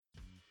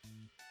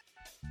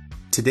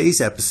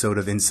Today's episode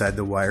of Inside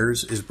the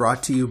Wires is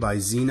brought to you by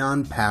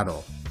Xenon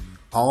Paddle.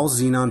 All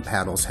Xenon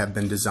paddles have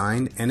been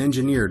designed and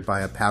engineered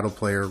by a paddle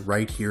player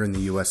right here in the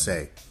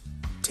USA.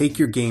 Take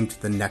your game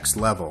to the next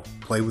level.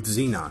 Play with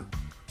Xenon.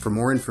 For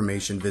more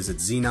information, visit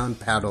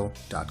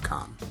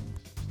xenonpaddle.com.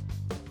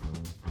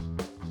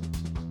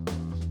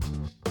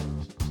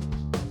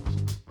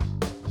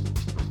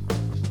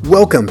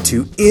 Welcome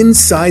to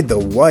Inside the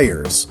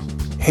Wires.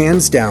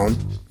 Hands down,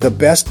 the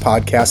best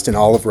podcast in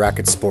all of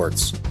racket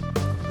sports.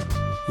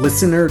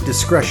 Listener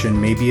discretion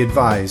may be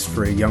advised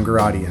for a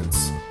younger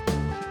audience.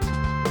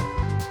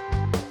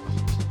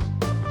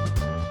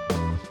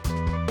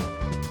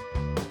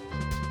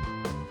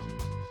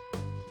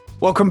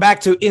 Welcome back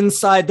to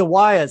Inside the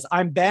Wires.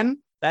 I'm Ben.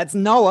 That's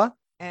Noah.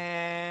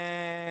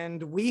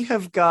 And we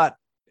have got,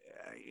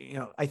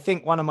 I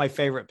think one of my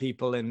favorite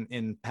people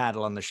in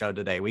paddle on the show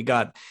today. We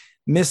got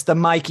Mr.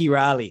 Mikey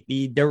Raleigh,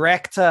 the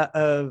director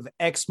of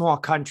Exmoor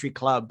Country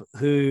Club,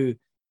 who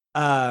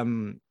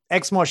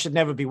Exmoor should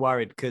never be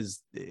worried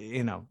because,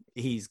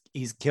 he's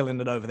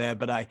killing it over there.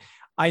 But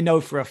I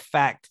know for a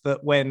fact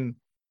that when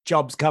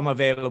jobs come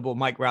available,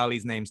 Mike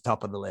Raleigh's name's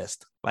top of the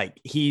list. Like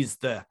he's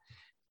a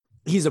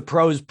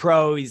pro's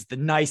pro. He's the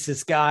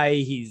nicest guy.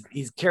 He's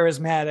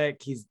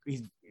charismatic. He's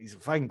a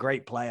fucking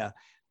great player.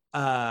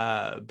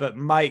 But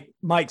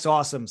Mike's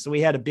awesome. So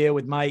we had a beer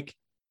with Mike,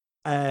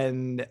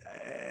 and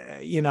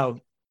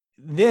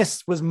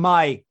this was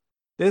my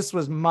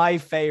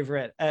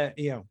favorite.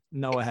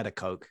 Noah had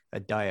a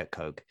Diet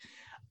Coke.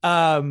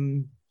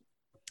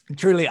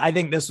 Truly, I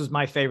think this was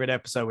my favorite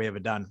episode we ever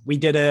done. We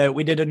did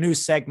a new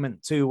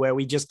segment too, where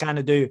we just kind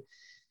of do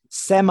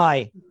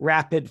semi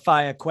rapid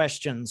fire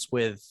questions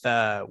with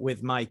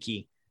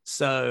Mikey.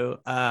 So,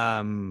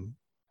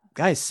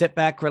 guys, sit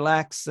back,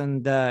 relax,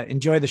 and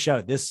enjoy the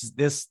show. This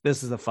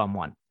is a fun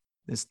one.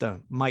 This is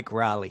the Mike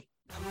Raleigh.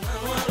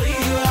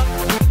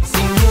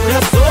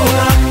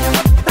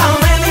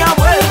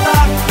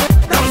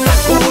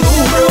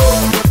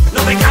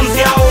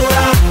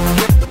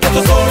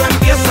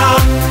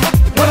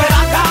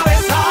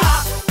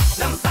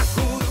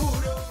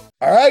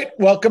 All right,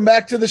 welcome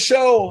back to the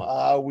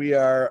show. We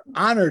are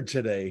honored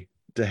today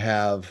to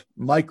have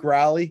Mike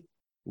Raleigh,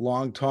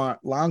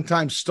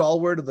 longtime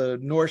stalwart of the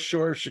North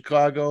Shore of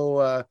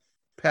Chicago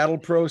paddle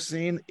pro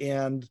scene,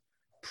 and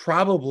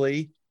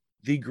probably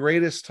the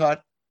greatest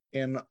hut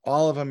in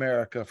all of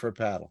America for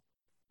paddle.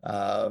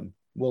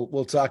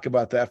 We'll talk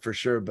about that for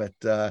sure.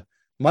 But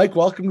Mike,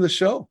 welcome to the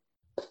show.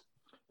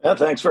 Yeah,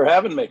 thanks for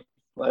having me.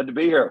 Glad to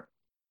be here.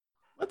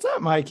 What's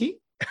up, Mikey?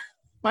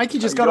 Mikey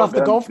just got off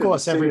the golf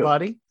course,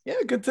 everybody. Yeah,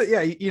 good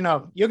to,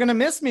 you're going to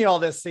miss me all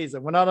this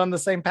season. We're not on the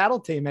same paddle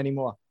team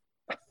anymore.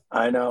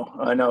 I know.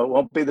 It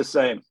won't be the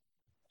same.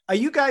 Are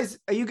you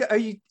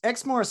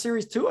Exmoor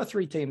Series 2 or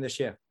 3 team this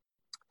year?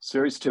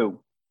 Series 2.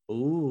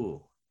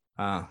 Ooh.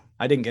 I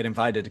didn't get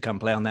invited to come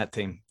play on that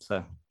team.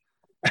 So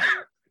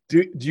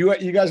do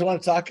you guys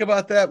want to talk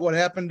about that? What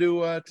happened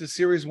to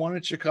Series 1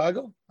 in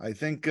Chicago? I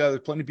think there's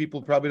plenty of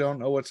people probably don't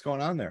know what's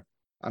going on there.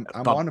 I'm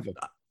one of them.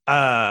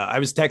 I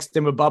was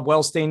texting with Bob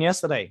Wellstein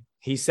yesterday.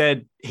 He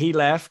said he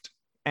left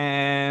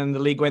and the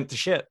league went to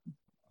shit.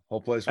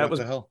 Whole place went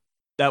to hell.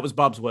 That was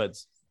Bob's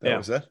words. That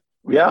was it?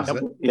 Yeah.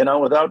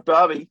 Without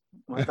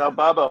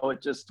Bobo,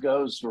 it just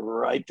goes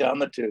right down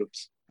the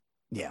tubes.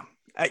 Yeah.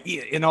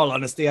 In all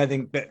honesty, I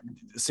think that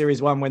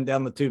Series 1 went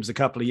down the tubes a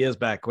couple of years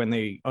back when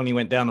they only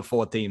went down to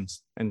 4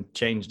 teams and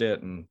changed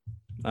it. And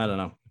I don't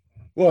know.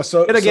 Well,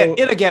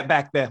 it'll get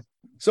back there.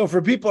 So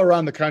for people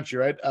around the country,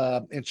 right?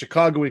 In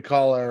Chicago, we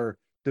call our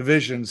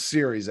division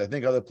series. I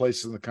think other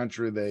places in the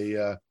country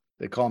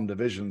they call them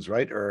divisions,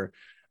 right?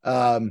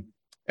 And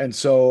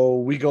so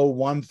we go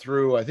 1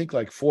 through I think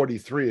like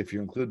 43 if you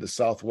include the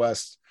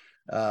Southwest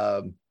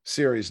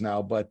series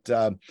now. But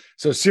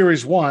so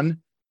Series 1,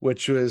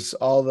 which was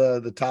all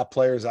the top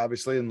players,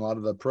 obviously, and a lot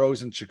of the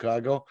pros in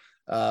Chicago,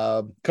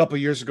 a couple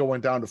of years ago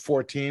went down to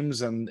 4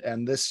 teams,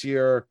 and this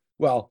year,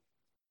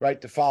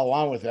 to follow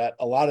on with that,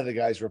 a lot of the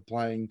guys were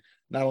playing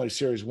not only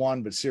Series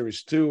 1 but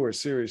Series 2 or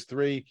Series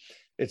 3.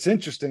 It's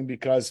interesting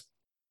because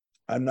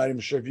I'm not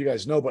even sure if you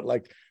guys know, but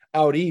like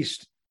out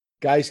east,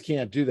 guys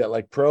can't do that.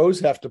 Like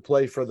pros have to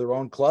play for their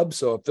own club.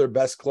 So if their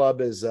best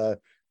club is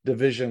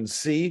Division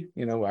C,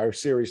 our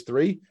Series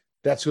 3,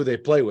 that's who they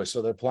play with.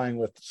 So they're playing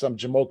with some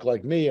jamoke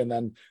like me, and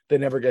then they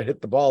never get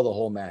hit the ball the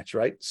whole match,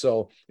 right?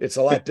 So it's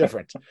a lot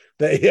different.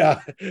 They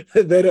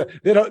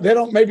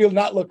don't maybe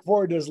not look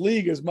forward to this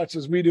league as much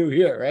as we do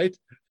here, right?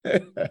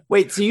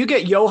 Wait, so you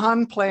get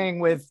Johan playing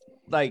with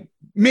like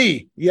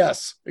me?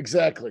 Yes,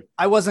 exactly.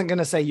 I wasn't going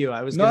to say you.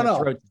 I was going to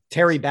throw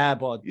Terry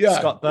Babb or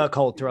Scott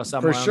Burkholder or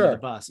someone under the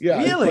bus. Yeah,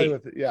 really?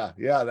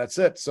 Yeah, that's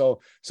it.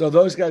 So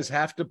those guys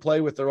have to play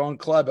with their own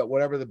club at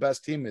whatever the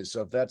best team is.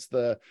 So if that's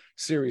the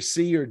Series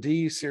C or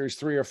D, Series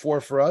 3 or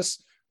 4 for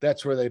us,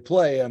 that's where they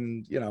play.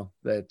 And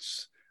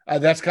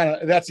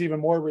that's even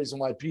more reason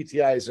why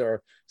PTIs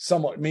are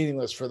somewhat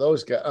meaningless for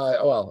those guys.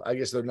 I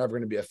guess they're never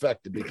going to be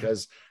affected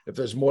because if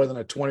there's more than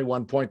a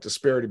 21 point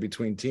disparity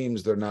between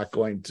teams, they're not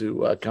going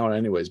to count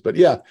anyways. But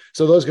yeah,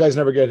 so those guys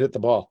never get hit the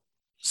ball.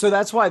 So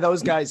that's why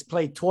those guys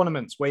play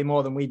tournaments way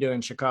more than we do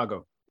in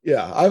Chicago.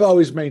 Yeah, I've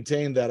always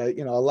maintained that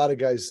a lot of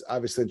guys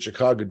obviously in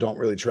Chicago don't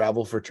really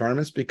travel for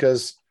tournaments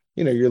because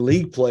your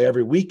league play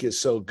every week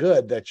is so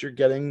good that you're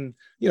getting,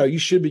 you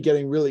should be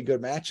getting really good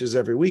matches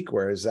every week.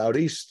 Whereas out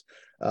east,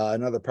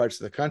 in other parts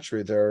of the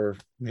country, they're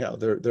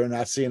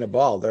not seeing a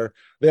ball.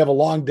 They have a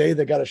long day.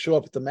 They got to show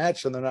up at the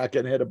match and they're not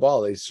getting hit a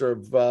ball. They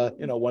serve,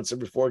 once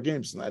every 4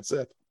 games and that's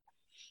it.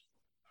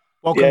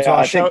 Welcome to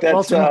our show.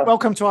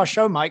 Welcome to our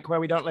show, Mike, where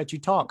we don't let you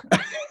talk.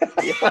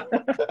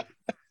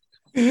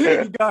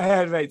 Go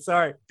ahead, mate.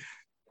 Sorry.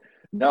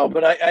 No,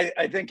 but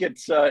I think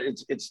it's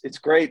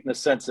great in the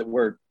sense that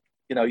we're,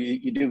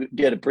 you do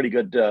get a pretty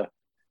good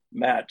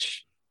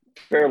match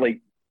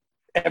fairly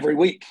every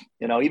week.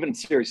 Even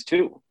Series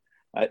 2.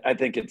 I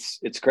think it's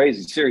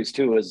crazy. Series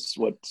 2 is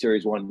what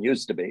Series 1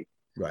 used to be.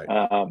 Right.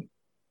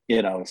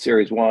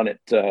 Series 1,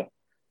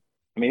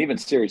 even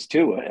Series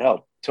 2,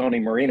 hell, Tony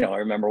Marino. I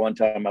remember one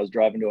time I was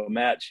driving to a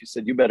match. He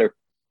said, "You better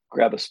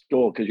grab a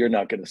stool because you're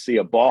not going to see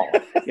a ball,"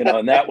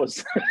 and that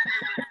was,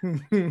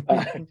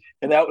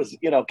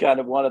 kind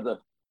of one of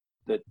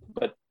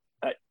but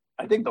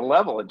I think the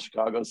level in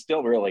Chicago is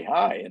still really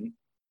high, and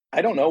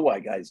I don't know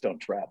why guys don't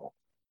travel.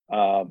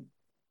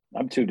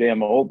 I'm too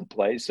damn old to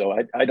play, so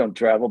I don't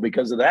travel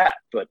because of that.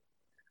 But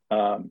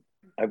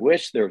I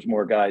wish there was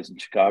more guys in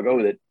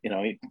Chicago that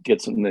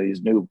get some of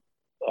these new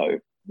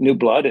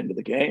blood into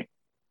the game.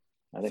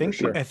 I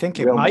think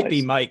it might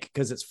be Mike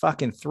because it's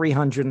fucking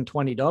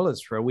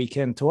 $320 for a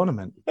weekend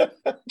tournament.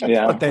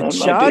 Yeah, but they're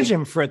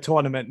charging for a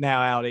tournament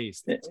now out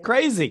east. It's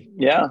crazy.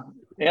 Yeah,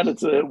 and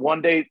it's a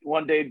one day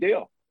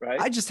deal,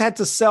 right? I just had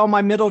to sell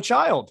my middle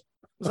child.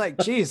 I was like,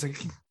 geez,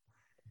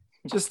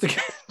 just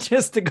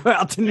to go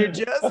out to New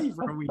Jersey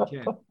for a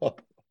weekend.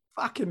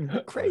 Fucking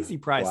crazy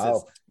prices.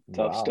 Wow.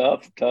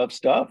 Tough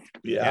stuff.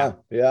 Yeah.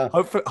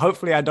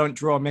 Hopefully I don't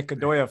draw Mick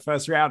Adoya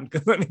first round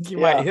because I think he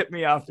might hit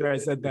me after I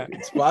said that.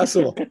 It's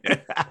possible.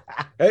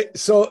 Hey,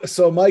 so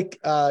Mike,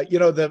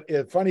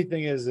 the funny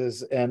thing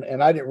is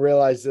and I didn't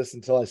realize this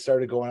until I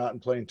started going out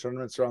and playing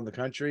tournaments around the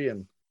country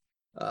and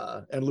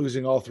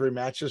losing all 3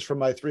 matches for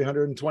my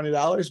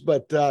 $320.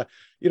 But I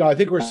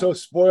think we're so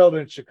spoiled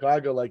in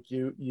Chicago. Like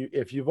you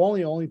if you've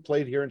only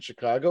played here in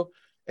Chicago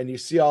and you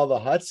see all the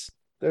huts,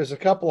 there's a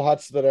couple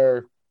huts that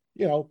are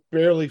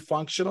barely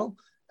functional.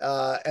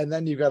 And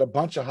then you've got a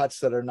bunch of huts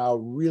that are now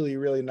really,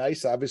 really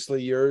nice.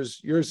 Obviously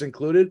yours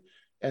included.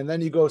 And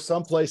then you go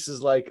some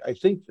places like, I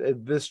think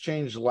this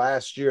changed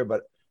last year,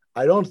 but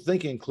I don't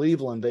think in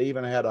Cleveland, they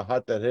even had a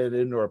hut that had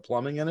indoor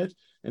plumbing in it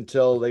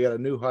until they got a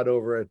new hut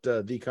over at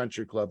the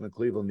Country Club in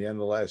Cleveland, the end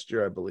of last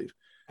year, I believe.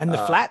 And the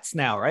flats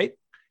now, right?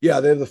 Yeah,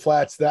 they're the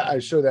flats. That I'm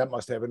sure that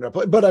must have indoor.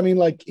 But I mean,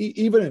 like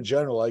even in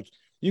general, like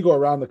you go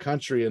around the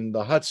country and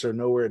the huts are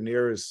nowhere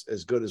near as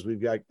good as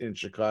we've got in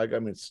Chicago. I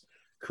mean, it's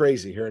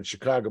crazy here in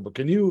Chicago. But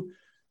can you,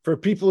 for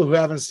people who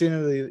haven't seen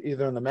it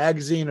either in the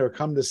magazine or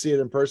come to see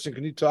it in person,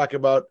 can you talk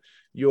about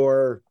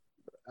your,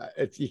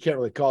 you can't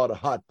really call it a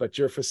hut, but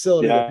your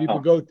facility that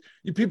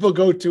people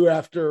go to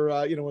after,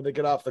 when they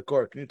get off the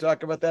court. Can you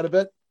talk about that a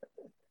bit?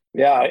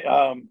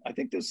 Yeah, I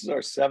think this is our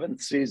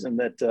 7th season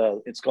that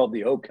it's called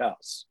the Oak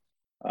House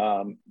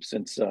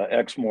since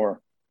Exmoor.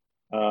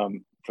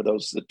 For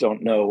those that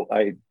don't know,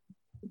 I've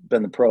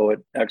been the pro at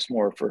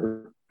Exmoor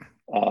for,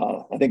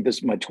 I think this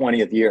is my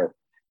 20th year.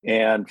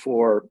 And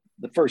for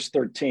the first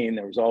 13,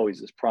 there was always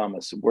this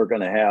promise we're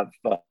going to have,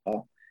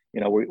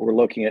 we're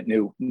looking at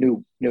new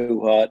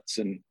huts.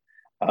 And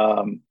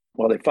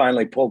they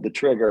finally pulled the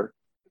trigger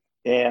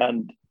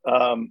and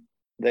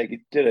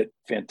they did a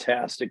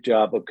fantastic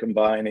job of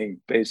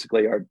combining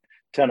basically our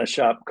tennis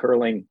shop,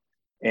 curling,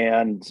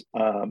 and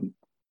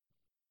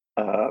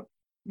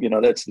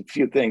that's the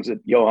few things that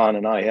Johan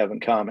and I have in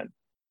common.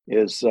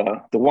 Is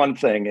the one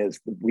thing is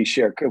we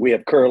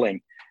have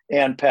curling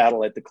and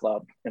paddle at the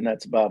club, and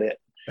that's about it.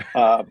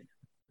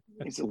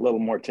 He's a little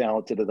more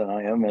talented than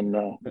I am, and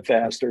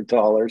faster,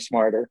 taller,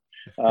 smarter.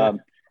 A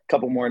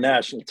couple more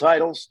national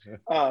titles.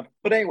 But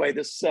anyway,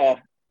 this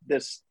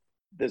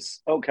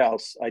Oak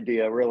House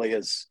idea really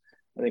is.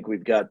 I think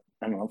we've got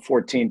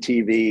 14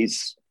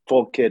 TVs,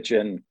 full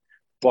kitchen,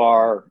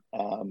 bar,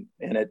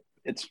 and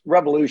it's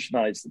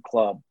revolutionized the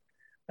club.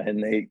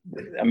 And they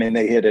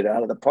hit it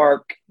out of the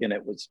park, and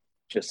it was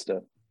just we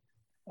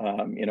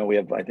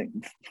have, I think,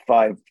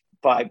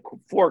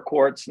 4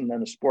 courts and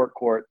then a sport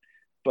court,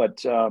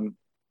 but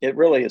it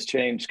really has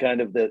changed kind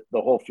of the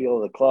whole feel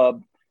of the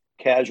club.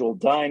 Casual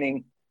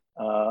dining,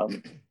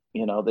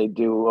 they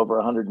do over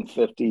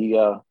 150.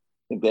 I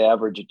think they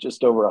average at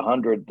just over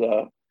 100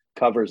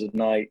 covers a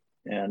night,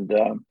 and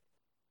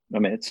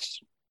it's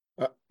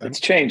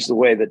changed the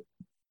way that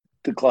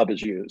the club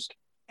is used.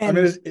 And,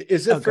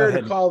 is it fair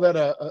to call that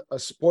a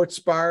sports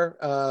bar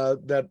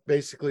that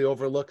basically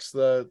overlooks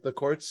the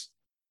courts?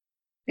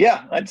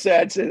 Yeah, I'd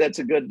say that's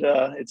a good.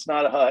 It's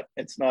not a hut.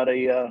 It's not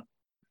a.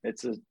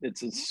 It's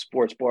a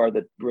sports bar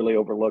that really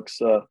overlooks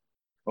the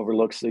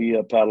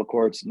paddle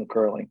courts and the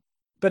curling.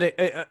 But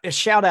a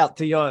shout out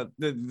to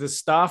the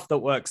staff that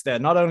works there.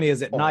 Not only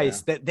is it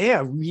nice, that they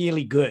are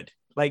really good.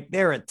 Like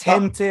they're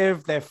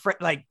attentive. They're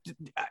like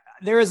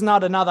there is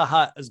not another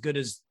hut as good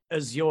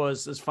as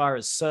yours as far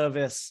as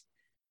service.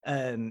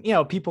 And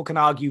people can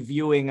argue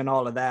viewing and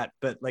all of that,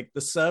 but like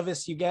the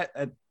service you get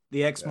at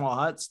the Exmoor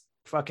huts,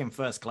 fucking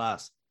first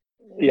class.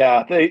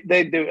 Yeah, they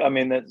do. I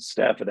mean, the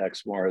staff at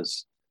Exmoor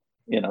is,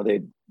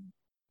 they,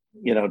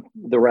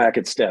 the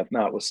racket staff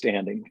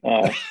notwithstanding,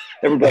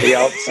 everybody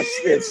else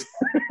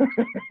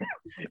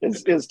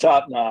is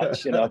top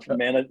notch.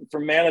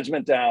 From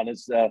management down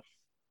is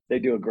they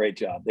do a great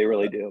job. They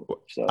really do.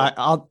 So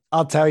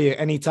I'll tell you,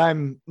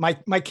 anytime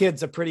my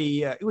kids are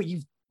pretty.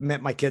 You've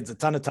met my kids a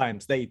ton of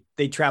times. They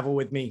travel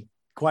with me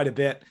quite a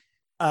bit.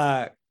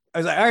 I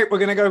was like, all right, we're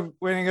gonna go.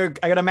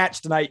 I got a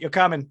match tonight. You're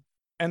coming.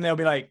 And they'll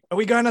be like, are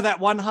we going to that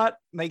one hut?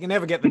 And they can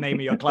never get the name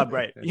of your club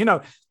right.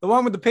 The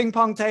one with the ping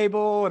pong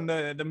table and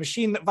the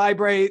machine that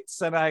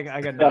vibrates. And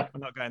I go, no,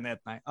 I'm not going there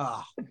tonight.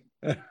 Oh,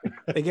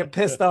 they get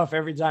pissed off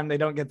every time they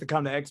don't get to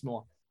come to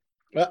Exmoor.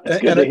 It's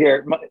good to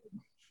hear.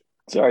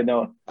 Sorry,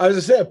 Noah. I was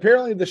going to say,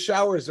 apparently the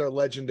showers are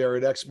legendary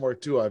at Exmoor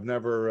too. I've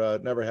never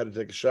had to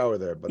take a shower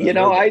there, but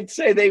I'd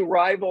say they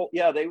rival.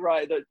 Yeah, they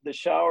rival. The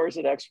showers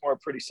at Exmoor are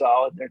pretty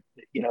solid.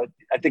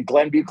 I think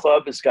Glenview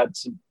Club has got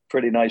some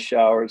pretty nice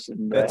showers,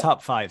 and they're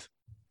top 5.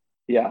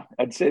 Yeah,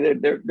 I'd say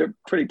they're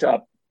pretty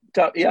top.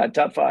 Yeah,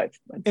 top 5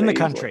 in the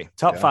country.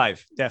 Top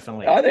 5,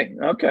 definitely. I think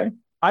okay.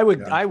 I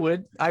would.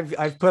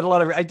 I've put a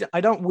lot of.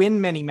 I don't win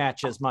many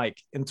matches,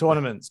 Mike, in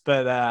tournaments,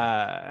 but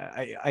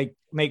I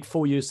make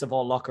full use of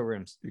all locker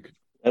rooms.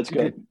 That's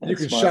good. You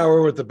can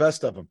shower with the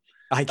best of them.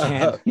 I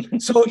can.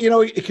 So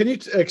can you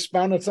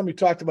expound on something you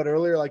talked about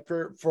earlier, like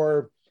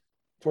for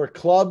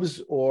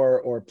clubs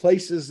or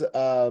places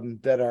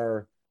that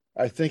are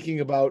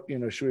thinking about,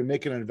 should we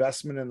make an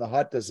investment in the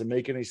hut? Does it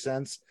make any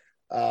sense?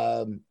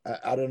 I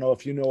don't know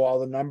if you know all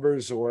the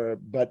numbers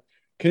but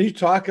can you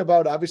talk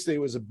about, obviously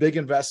it was a big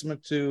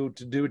investment to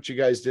do what you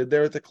guys did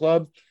there at the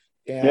club.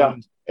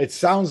 And it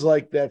sounds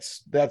like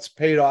that's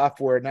paid off,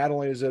 where not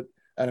only is it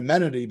an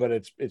amenity, but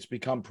it's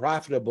become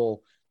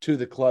profitable to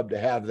the club to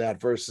have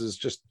that versus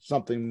just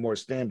something more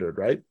standard,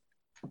 right?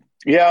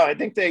 Yeah, I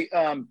think they,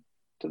 to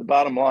the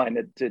bottom line,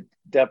 it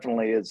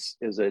definitely is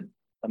a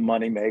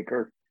money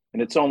maker.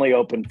 And it's only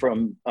open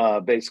from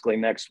basically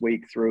next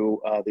week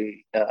through the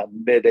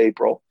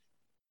mid-April.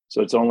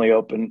 So it's only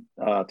open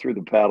through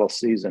the paddle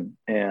season.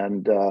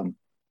 And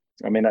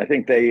I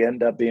think they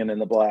end up being in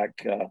the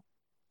black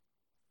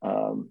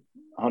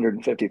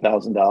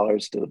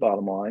 $150,000 to the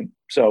bottom line.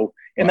 So,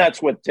 and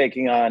that's with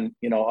taking on,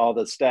 all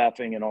the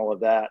staffing and all of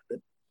that,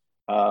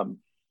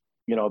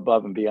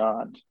 above and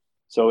beyond.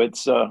 So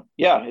it's,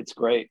 it's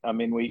great. I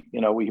mean, we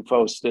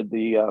hosted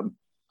the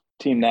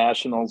team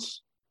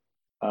nationals,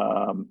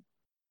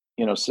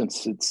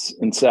 since its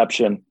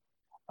inception.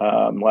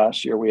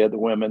 Last year we had the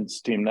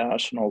women's team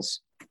nationals,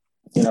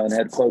 and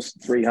had close to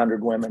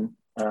 300 women.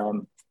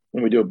 And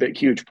we do a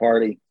huge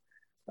party.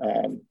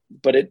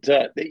 But it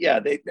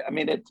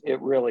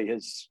really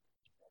has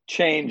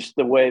changed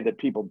the way that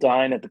people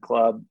dine at the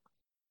club,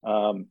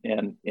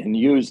 and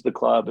use the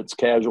club. It's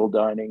casual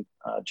dining,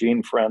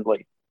 gene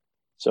friendly.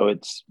 So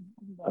it's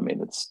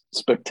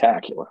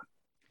spectacular.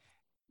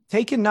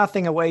 Taking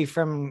nothing away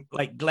from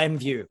like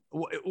Glenview,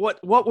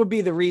 what would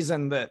be the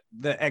reason that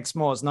the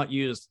Exmoor is not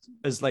used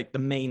as like the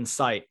main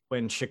site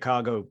when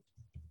Chicago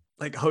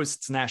like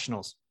hosts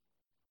nationals?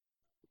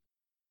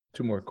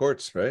 2 more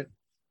courts, right?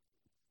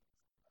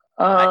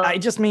 I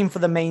just mean for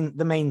the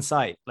main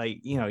site. Like,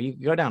 you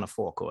go down to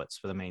 4 courts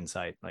for the main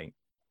site. Like,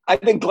 I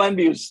think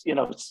Glenview's,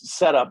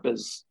 set up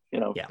is,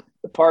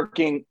 the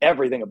parking,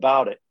 everything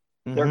about it.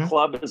 Mm-hmm. Their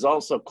club is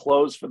also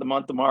closed for the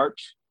month of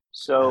March.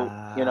 So,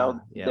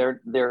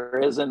 there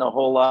isn't a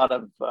whole lot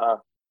of,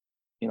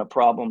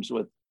 problems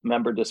with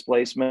member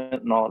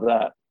displacement and all of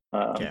that.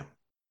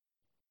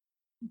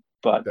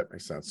 But that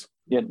makes sense.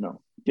 Yeah.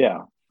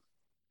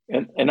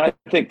 And I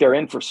think their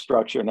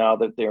infrastructure now,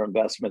 that their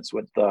investments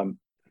with their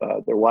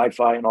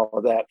Wi-Fi and all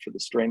of that for the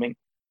streaming.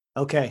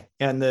 Okay.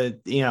 And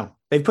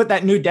they put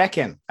that new deck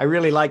in. I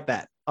really like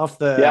that off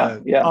the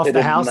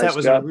house. That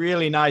was a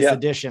really nice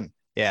addition.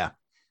 Yeah.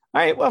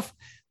 All right. Well,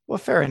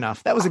 fair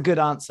enough. That was a good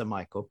answer,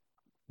 Michael.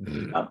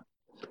 Can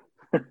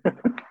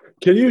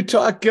you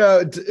talk,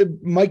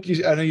 Mike?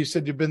 I know you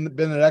said you've been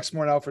at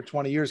Exmoor now for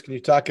 20 years. Can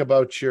you talk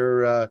about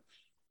your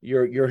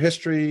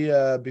history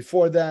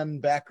before then,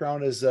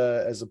 background as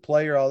a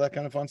player, all that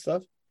kind of fun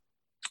stuff?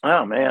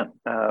 Oh man,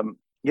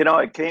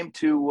 I came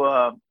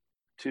to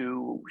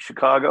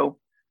Chicago.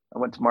 I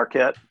went to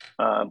Marquette.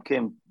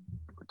 Came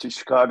to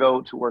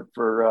Chicago to work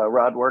for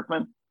Rod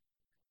Workman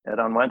at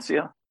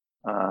Onwencia.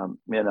 I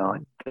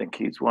think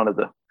he's one of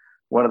the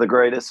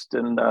greatest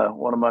and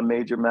one of my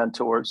major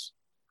mentors.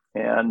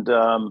 And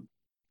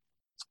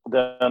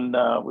then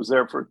was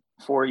there for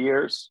 4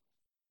 years,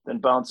 then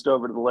bounced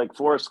over to the Lake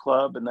Forest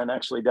Club, and then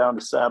actually down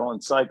to Saddle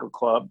and Cycle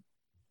Club,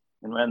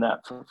 and ran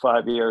that for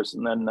 5 years.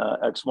 And then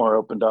Exmoor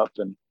opened up,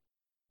 and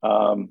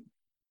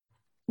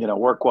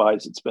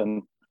work-wise, it's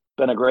been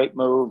a great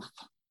move.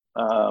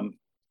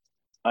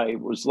 I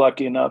was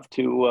lucky enough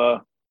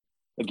to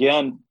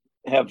again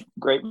have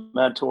great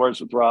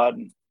mentors with Rod.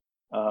 And,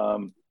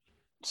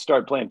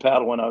 started playing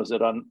paddle when I was at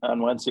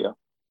Anuencia,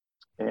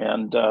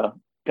 and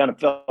kind of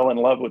fell in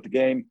love with the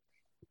game.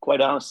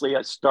 Quite honestly,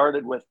 I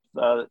started with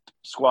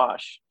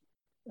squash,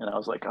 and I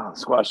was like, oh,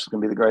 squash is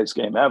going to be the greatest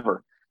game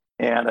ever.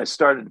 And I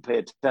started to pay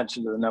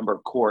attention to the number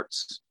of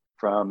courts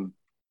from,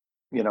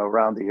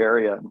 around the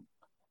area.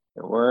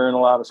 There weren't a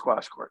lot of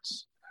squash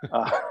courts.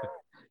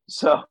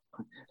 So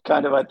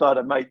kind of, I thought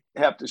I might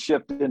have to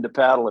shift into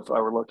paddle if I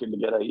were looking to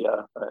get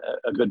a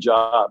good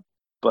job.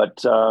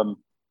 But, I've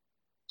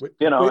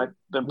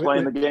been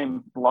playing the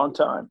game a long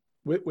time.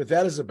 With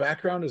that as a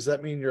background, does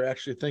that mean you're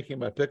actually thinking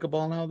about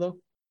pickleball now, though?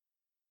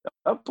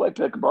 I play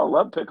pickleball,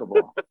 love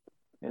pickleball.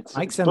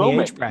 Mike's in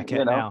the age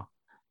bracket now.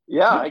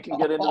 Yeah, I can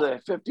get into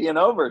the 50 and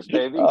overs,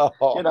 baby.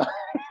 Oh.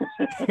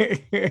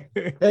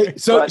 Hey,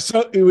 so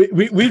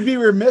we'd be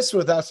remiss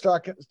without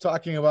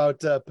talking about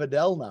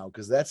Padel now,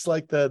 because that's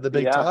like the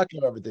big talk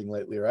of everything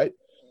lately, right?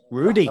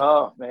 Rudy.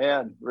 Oh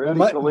man, Rudy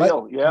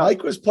Khalil. Yeah,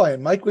 Mike was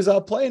playing. Mike was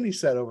out playing. He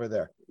said over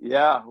there.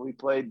 Yeah, we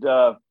played.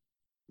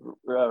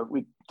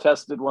 We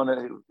tested one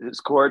of his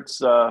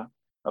courts up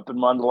in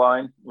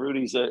Mundelein.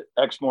 Rudy's an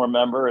Exmoor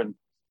member and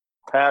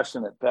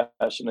passionate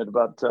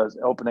about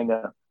opening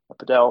a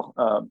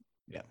Padel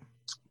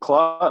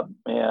club,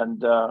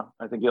 and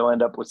I think he'll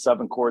end up with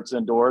 7 courts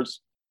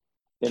indoors.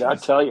 And I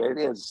tell you, it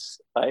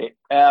is an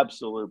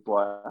absolute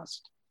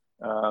blast.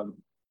 I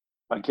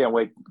can't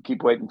wait.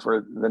 Keep waiting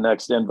for the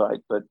next invite,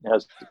 but it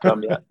hasn't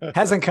come yet.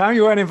 Hasn't come?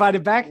 You weren't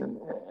invited back?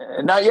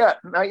 Not yet.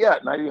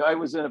 I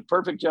was in a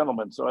perfect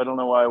gentleman, so I don't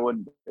know why I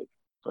wouldn't be.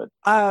 But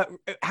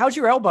how's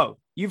your elbow?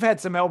 You've had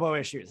some elbow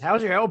issues.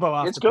 How's your elbow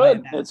after it's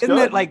good. That? It's Isn't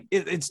good. it like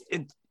it's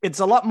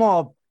a lot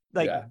more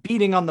like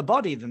beating on the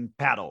body than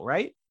paddle,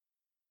 right?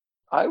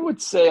 I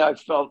would say I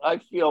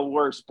feel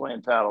worse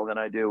playing paddle than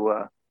I do.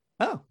 I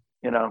don't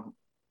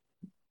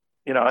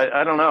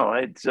know.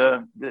 It's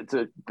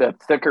that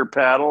thicker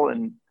paddle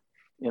and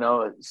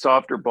a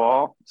softer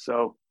ball.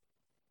 So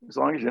as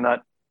long as you're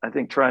not, I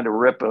think, trying to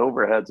rip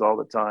overheads all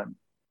the time.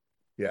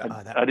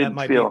 Yeah, I didn't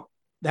feel.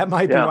 That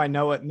might be why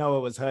Noah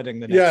was hurting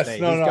the next day.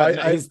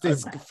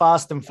 He's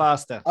fast and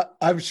faster.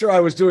 I'm sure I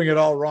was doing it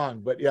all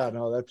wrong, but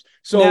that's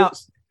so. Now,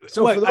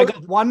 I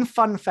got one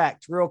fun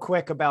fact real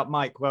quick about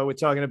Mike while we're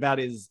talking about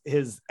his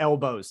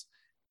elbows.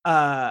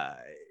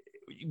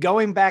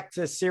 Going back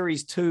to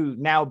series 2,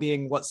 now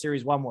being what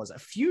series 1 was. A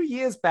few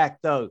years back,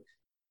 though,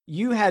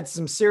 you had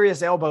some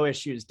serious elbow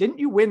issues. Didn't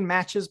you win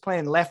matches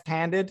playing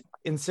left-handed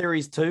in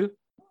series 2?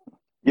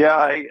 Yeah,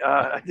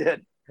 I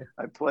did.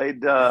 I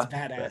played. That's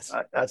badass.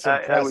 That's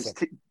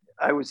impressive.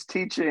 I was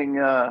teaching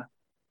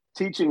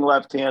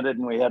left-handed,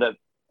 and we had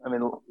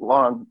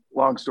long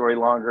story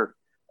longer.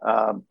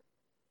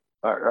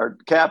 Our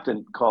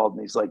captain called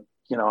me. He's like,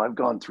 I've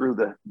gone through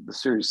the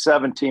Series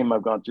 7 team.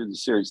 I've gone through the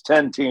Series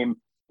 10 team.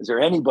 Is there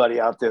anybody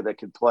out there that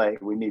can play?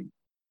 We need,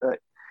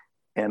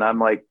 and I'm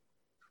like,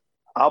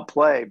 I'll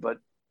play, but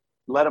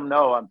let them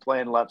know I'm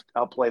playing left.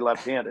 I'll play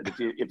left-handed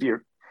if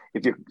you're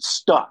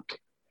stuck.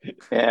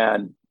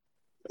 And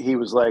he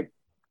was like,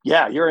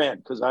 yeah, you're in,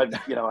 because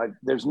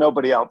there's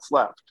nobody else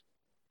left.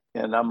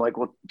 And I'm like,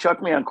 well,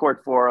 chuck me on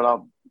court 4 and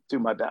I'll do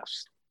my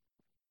best.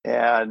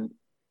 And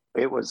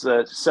it was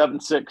a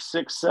 7-6,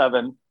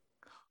 6-7,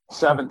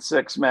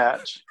 7-6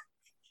 match.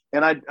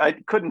 And I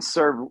couldn't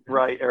serve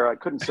right, or I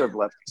couldn't serve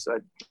lefty. So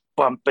I'd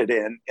bump it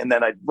in, and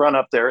then I'd run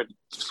up there and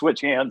switch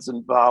hands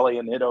and volley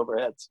and hit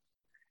overheads.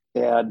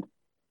 And,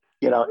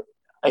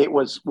 it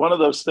was one of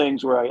those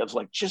things where I was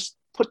like, just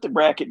put the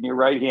racket in your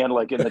right hand,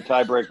 like in the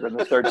tiebreaker in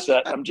the third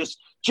set. I'm just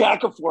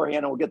jack a forehand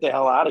and we'll get the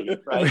hell out of here,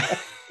 right?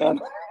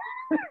 And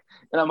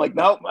I'm like,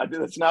 no,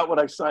 that's not what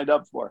I signed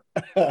up for.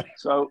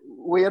 So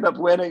we end up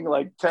winning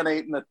like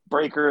 10-8 in the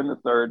breaker in the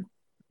third.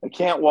 I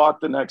can't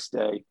walk the next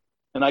day.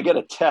 And I get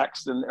a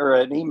text or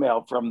an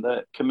email from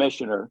the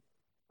commissioner.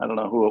 I don't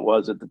know who it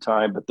was at the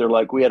time, but they're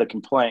like, we had a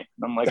complaint.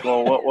 And I'm like,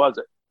 well, what was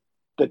it?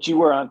 That you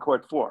were on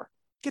court 4.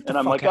 And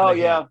I'm like, oh,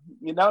 yeah.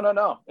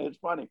 No. It's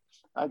funny.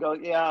 I go,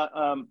 yeah,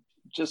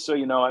 just so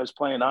you know, I was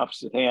playing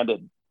opposite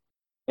handed.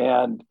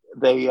 And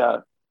they,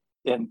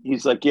 and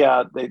he's like,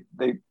 yeah, they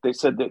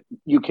said that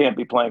you can't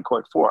be playing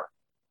court 4.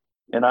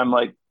 And I'm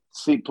like,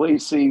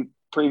 please see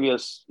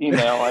previous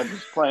email. I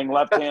was playing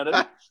left-handed.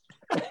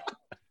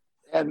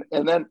 And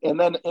then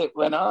it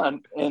went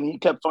on, and he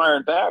kept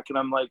firing back. And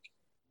I'm like,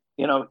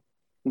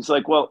 he's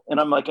like, well, and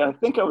I'm like, I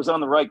think I was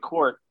on the right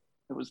court.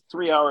 It was a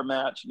 3-hour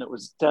match, and it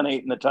was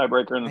 10-8 in the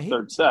tiebreaker in the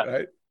third set.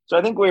 Right. So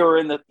I think we were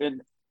and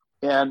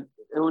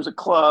it was a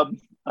club,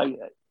 that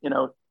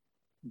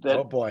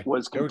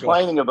was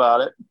complaining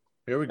about it.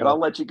 Here we go. And I'll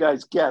let you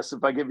guys guess.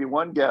 If I give you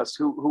one guess,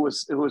 who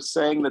was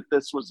saying that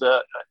this was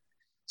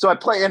so I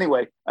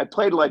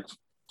played like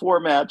 4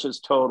 matches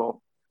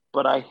total,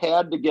 but I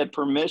had to get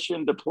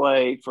permission to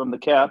play from the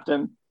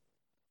captain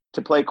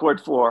to play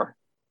court 4.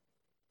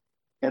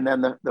 And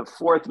then the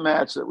 4th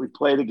match that we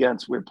played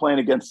against, we were playing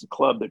against the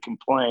club that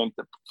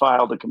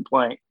filed a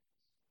complaint.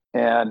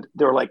 And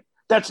they were like,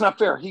 that's not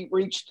fair. He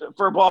reached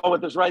for a ball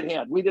with his right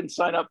hand. We didn't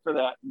sign up for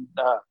that.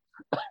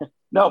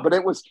 No, but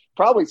it was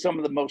probably some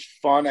of the most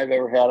fun I've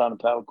ever had on a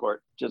paddle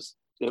court. Just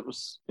it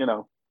was,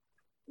 it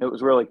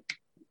was really,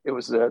 it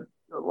was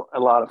a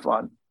lot of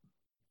fun.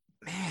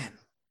 Man,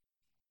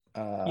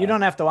 you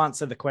don't have to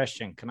answer the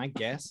question. Can I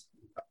guess?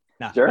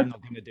 No, Sure. I'm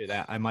not going to do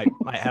that. I might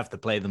have to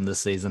play them this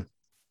season.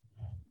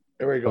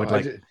 There we go.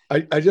 Like...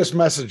 I just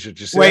messaged it.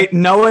 You see Wait, that?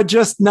 Noah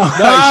just no. No.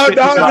 I'm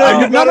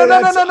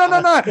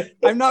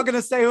not going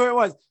to say who it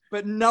was,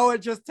 but Noah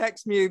just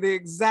texted me the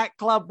exact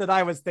club that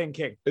I was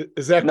thinking.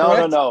 Is that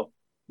correct?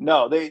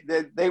 No.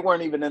 They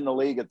weren't even in the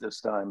league at this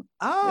time.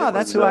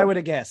 That's who I would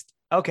have guessed.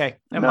 Okay.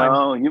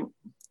 Wow.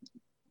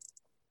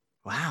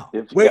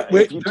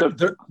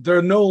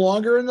 They're no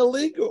longer in the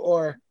league,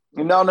 or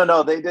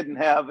no. They didn't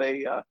have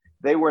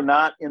they were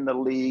not in the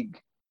league.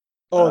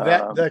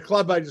 The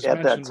club I just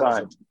at mentioned that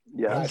time.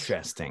 Yeah.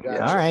 Interesting.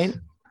 Gotcha. All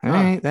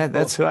right.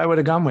 That's who I would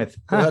have gone with.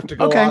 We'll have to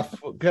go off.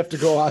 We'll have to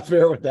go off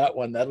air with that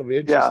one. That'll be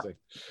interesting.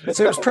 Yeah.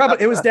 So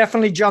it was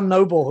definitely John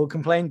Noble who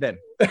complained then.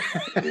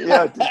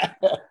 Yeah.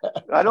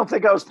 I don't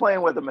think I was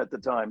playing with him at the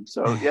time.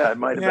 So yeah, it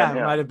might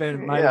have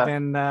been. Might have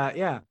been.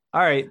 Yeah.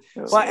 All right.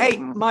 Well, hey,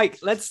 Mike,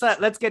 let's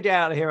get you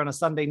out of here on a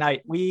Sunday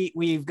night.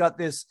 We've got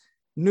this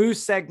new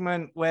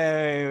segment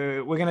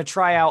where we're going to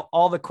try out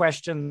all the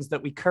questions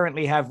that we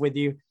currently have with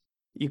you.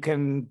 You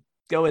can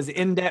go as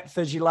in-depth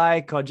as you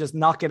like, or just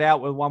knock it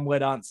out with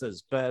one-word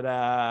answers. But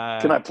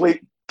can I plead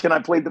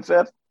the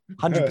fifth?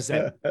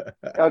 100%.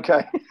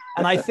 Okay.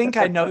 And I think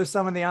I know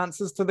some of the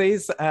answers to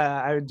these.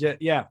 I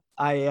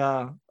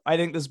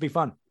think this will be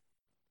fun.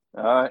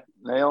 All right.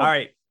 All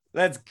right.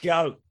 Let's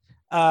go.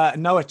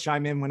 Noah,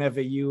 chime in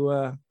whenever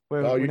you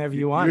whenever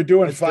you want. You're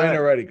doing fine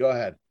already. Go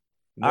ahead.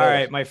 All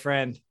right, my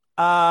friend.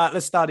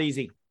 Let's start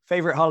easy.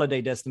 Favorite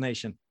holiday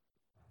destination?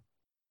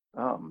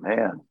 Oh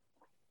man.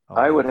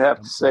 I would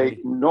have to say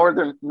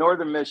northern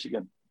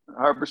Michigan,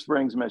 Harbor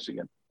Springs,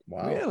 Michigan.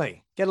 Wow.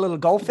 Really? Get a little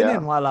golfing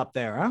in while up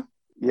there, huh?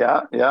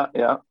 Yeah.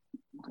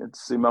 Get to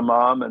see my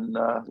mom and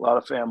a lot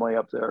of family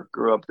up there.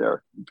 Grew up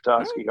there in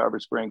Petoskey,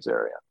 Harbor Springs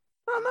area.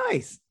 Oh,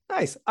 nice.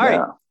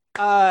 All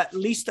right.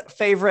 Least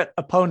favorite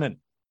opponent?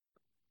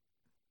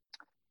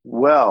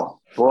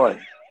 Well,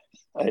 boy.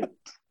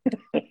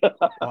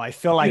 I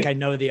feel like I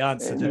know the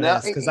answer to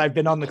this because I've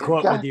been on the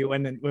court with you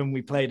when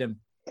we played him.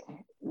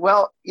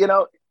 Well,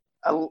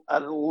 I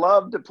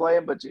love to play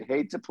him, but you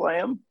hate to play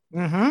him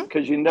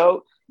because you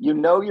know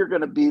you're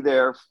going to be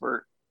there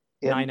for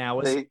 9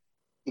 hours.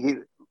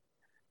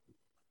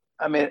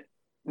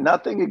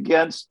 Nothing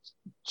against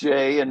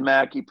Jay and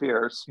Mackie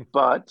Pierce,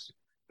 but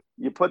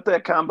you put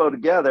that combo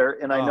together,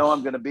 and I know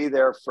I'm going to be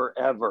there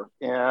forever.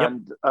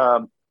 And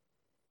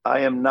I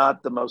am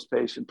not the most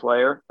patient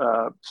player,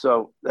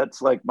 so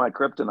that's like my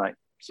kryptonite.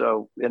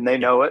 So, and they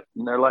know it,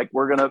 and they're like,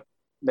 "We're going to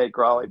make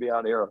Raleigh be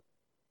out here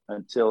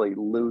until he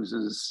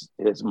loses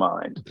his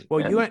mind."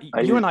 Well,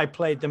 you and I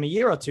played them a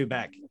year or two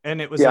back, and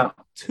it was a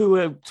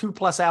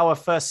 2+ hour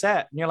first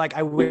set. And you're like,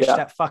 I wish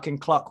that fucking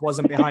clock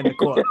wasn't behind the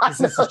court because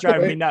this is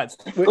driving me nuts.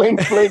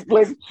 Blink.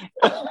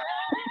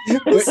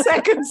 The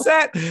second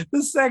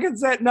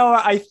set,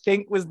 Noah, I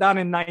think was done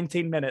in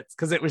 19 minutes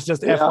because it was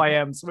just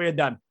FYM. So we're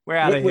done. We're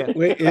out of here.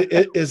 Wait,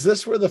 is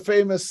this where the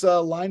famous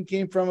line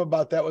came from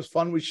about that was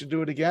fun? We should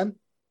do it again.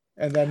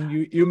 And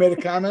then you made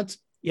a comment.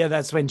 Yeah,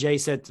 that's when Jay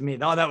said to me,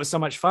 "Oh, that was so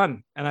much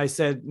fun." And I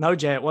said, "No,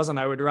 Jay, it wasn't.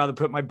 I would rather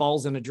put my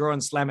balls in a drawer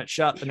and slam it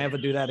shut than ever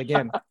do that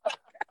again."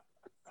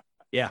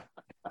 Yeah.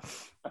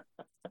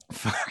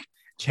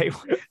 Jay,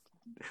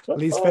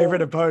 least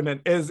favorite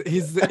opponent is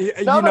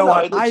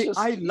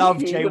I love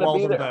Jay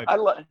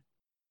Waldenberg.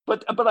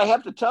 But I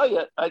have to tell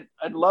you, I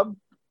love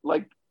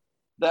like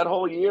that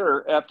whole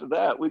year after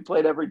that. We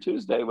played every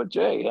Tuesday with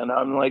Jay, and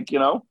I'm like,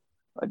 I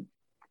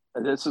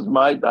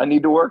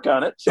need to work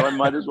on it, so I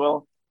might as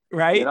well.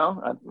 Right?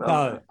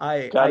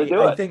 I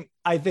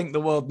think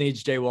the world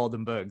needs Jay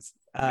Waldenbergs.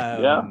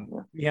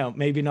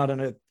 Maybe not on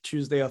a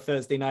Tuesday or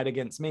Thursday night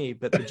against me,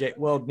 but the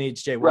world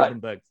needs Jay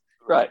Waldenbergs.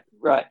 Right.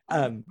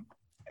 All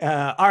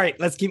right,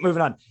 let's keep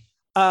moving on.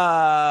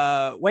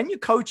 When you're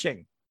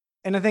coaching,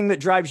 anything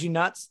that drives you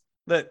nuts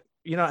that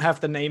you don't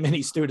have to name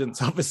any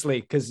students,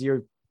 obviously, because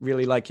you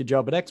really like your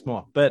job at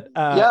Exmoor. But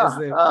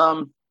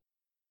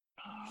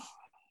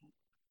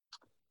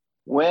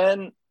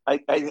when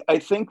I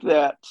think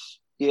that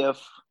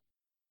if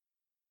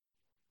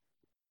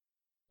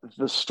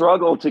the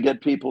struggle to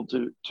get people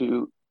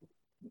to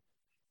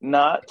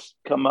not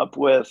come up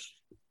with,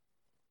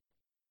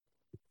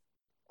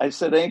 I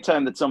said,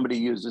 anytime that somebody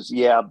uses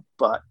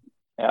but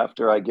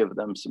after I give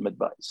them some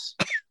advice,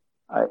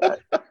 I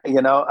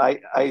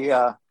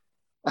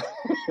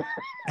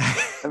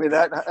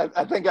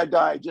think I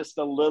die just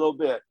a little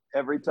bit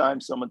every time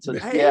someone says,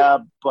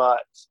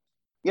 but,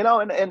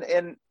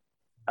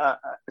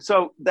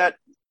 so that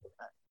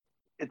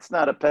it's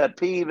not a pet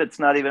peeve. It's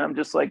not even, I'm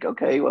just like,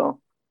 okay,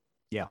 well,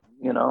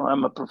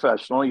 I'm a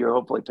professional. You're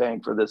hopefully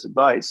paying for this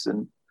advice.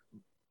 And,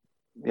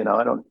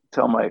 I don't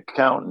tell my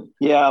accountant,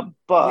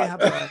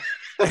 but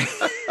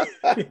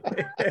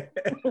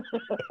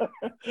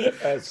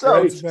That's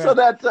So, great. so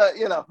that's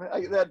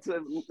that's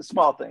a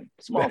small thing.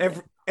 Small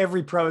thing.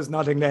 Every pro is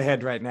nodding their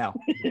head right now.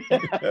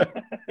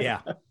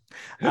 Yeah.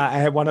 I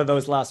had one of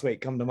those last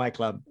week come to my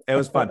club. It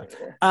was fun.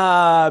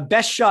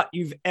 Best shot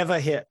you've ever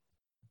hit?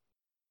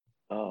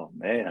 Oh,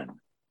 man.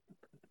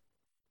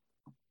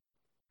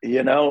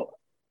 You know,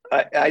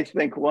 I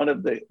think one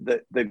of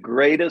the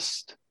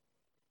greatest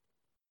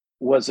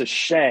was a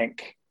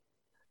shank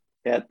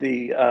at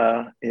the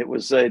I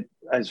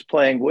was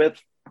playing with,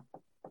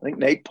 I think,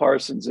 Nate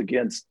Parsons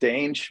against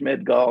Dane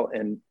Schmidgall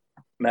and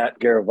Matt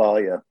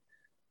Garavaglia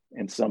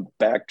in some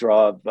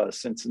backdraw of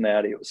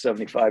Cincinnati. It was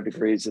 75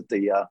 degrees at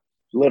the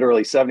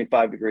literally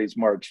 75 degrees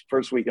March,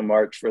 first week in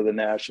March for the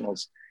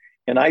Nationals.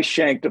 And I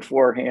shanked a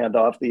forehand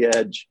off the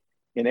edge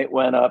and it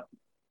went up.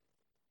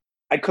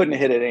 I couldn't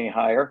hit it any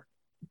higher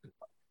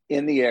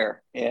in the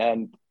air,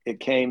 and it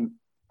came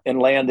and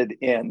landed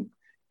in.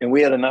 And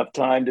we had enough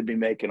time to be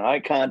making eye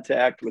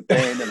contact with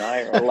Dane, and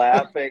I are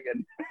laughing.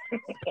 And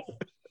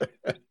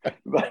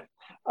but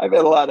I've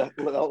had a lot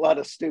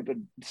of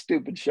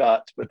stupid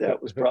shots, but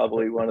that was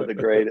probably one of the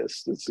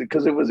greatest. It's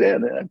because it was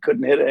in, and I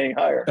couldn't hit it any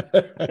higher.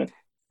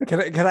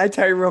 Can I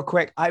tell you real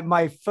quick?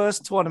 My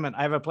first tournament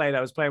I ever played,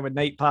 I was playing with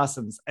Nate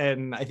Parsons,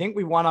 and I think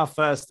we won our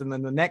first. And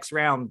then the next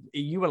round,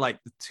 you were like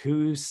the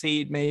 2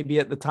 seed maybe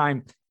at the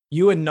time.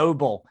 You and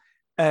Noble,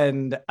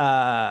 and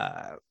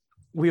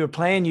we were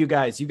playing you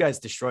guys. You guys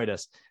destroyed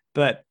us,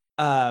 but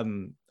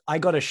I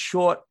got a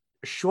short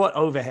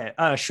overhead,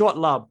 short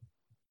lob,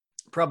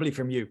 probably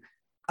from you.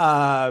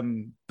 But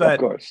of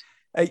course,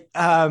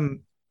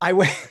 I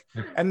went,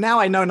 and now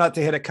I know not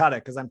to hit a cutter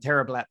because I'm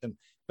terrible at them.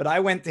 But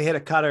I went to hit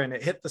a cutter and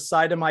it hit the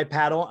side of my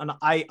paddle, and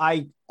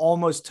I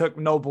almost took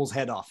Noble's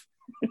head off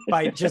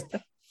by just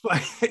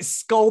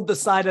sculled the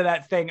side of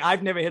that thing.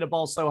 I've never hit a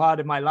ball so hard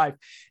in my life.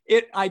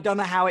 I don't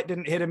know how it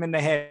didn't hit him in the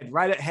head,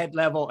 right at head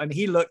level. And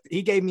he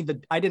gave me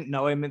I didn't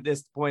know him at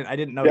this point. I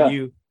didn't know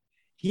you.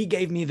 He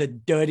gave me the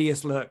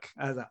dirtiest look.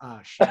 I was like, oh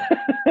shit.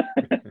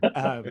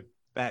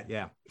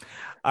 Yeah.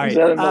 All right. Was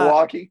that in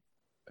Milwaukee?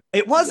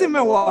 It was in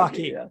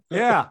Milwaukee.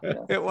 Yeah,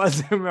 it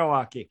was in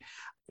Milwaukee.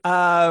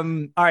 All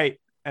right.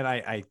 And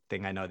I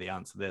think I know the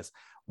answer to this.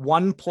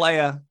 One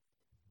player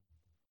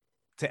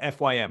to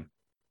FYM.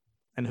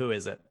 And who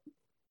is it?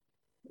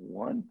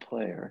 One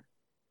player.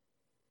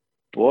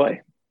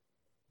 Boy.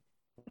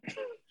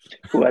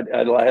 who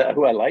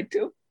I like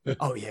to?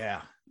 Oh,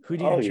 yeah. Who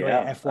do you enjoy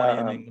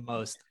FYMing the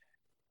most?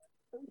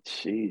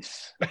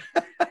 Jeez.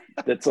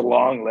 That's a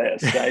long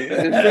list.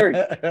 There's very,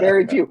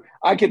 very few.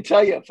 I can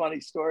tell you a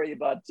funny story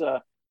about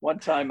one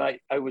time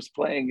I was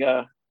playing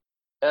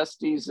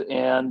Estes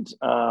and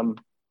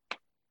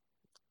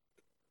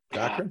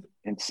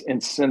in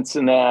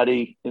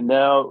Cincinnati. And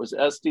now it was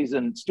Estes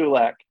and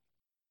Stulak.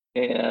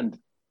 And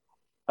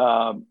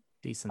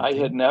decent. I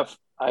hit an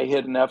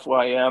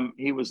FYM.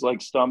 He was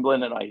like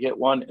stumbling, and I hit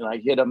one, and I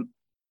hit him.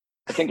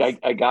 I think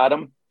I got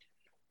him,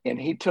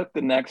 and he took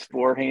the next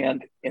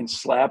forehand and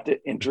slapped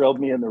it and drilled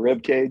me in the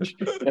rib cage.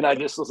 And I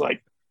just was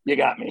like, "You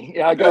got me."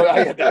 Yeah,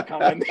 I had that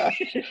coming.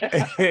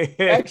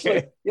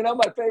 Actually,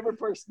 my favorite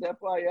person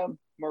FYM,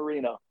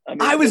 Marino.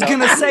 I was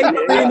gonna say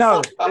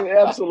Marino.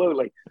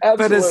 Absolutely.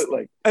 But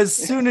as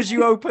soon as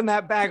you open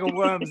that bag of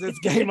worms, it's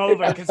game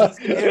over because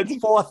he's gonna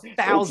hit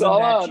 4,000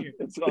 at you.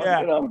 It's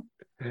on.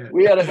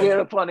 We had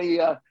a funny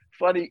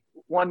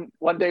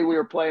one day we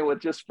were playing with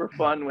just for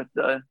fun with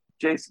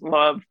Jason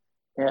Love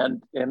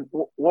and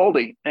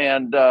Woldy,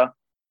 and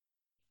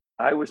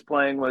I was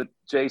playing with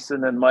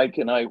Jason, and Mike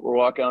and I were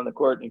walking on the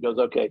court, and he goes,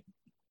 "Okay,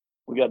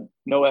 we got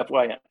no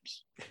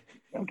FYMs."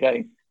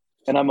 Okay.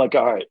 And I'm like,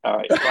 all right,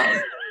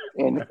 fine.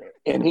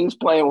 and he's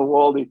playing with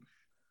Woldy.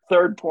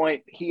 Third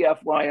point, he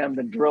FYM'd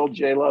and drilled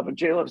J Love. And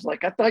J Love's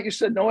like, I thought you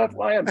said no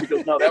FYMs. He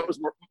goes, no, that was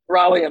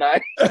Raleigh and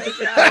I.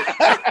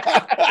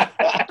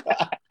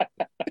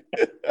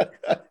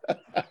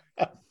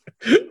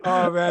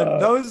 Oh man,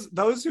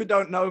 those who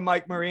don't know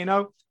Mike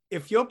Marino,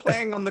 if you're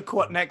playing on the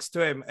court next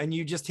to him and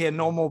you just hear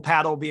normal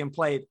paddle being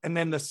played, and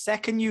then the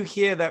second you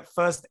hear that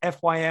first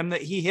FYM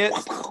that he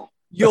hits,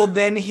 you'll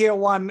then hear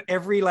one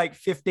every like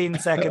 15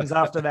 seconds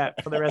after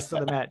that for the rest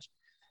of the match.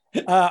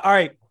 All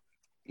right.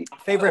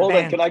 Favorite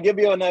band. Can I give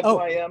you an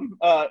FYM?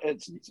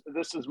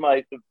 This is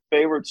my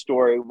favorite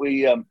story.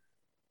 We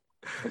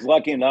was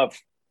lucky enough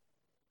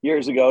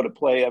years ago to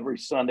play every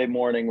Sunday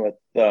morning with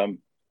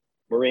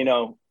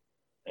Marino,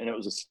 and it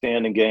was a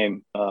standing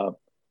game.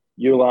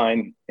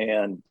 Uline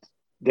and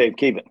Dave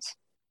Keevans.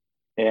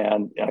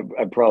 And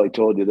I probably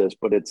told you this,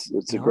 but it's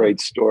a great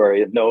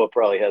story. And Noah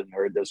probably hasn't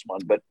heard this one,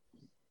 but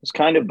it's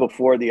kind of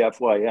before the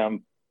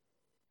FYM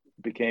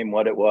became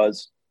what it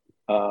was.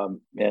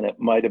 And it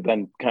might have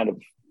been kind of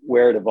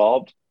where it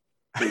evolved,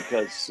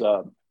 because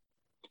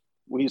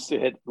we used to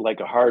hit like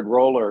a hard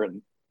roller,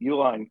 and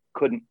Uline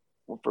couldn't,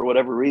 for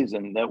whatever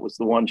reason, that was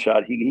the one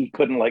shot. He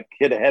couldn't like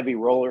hit a heavy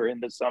roller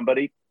into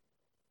somebody.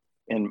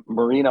 And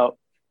Marino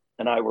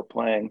and I were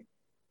playing,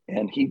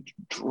 and he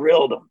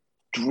drilled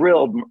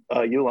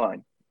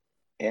Uline.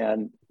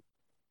 And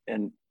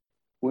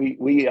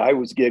I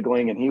was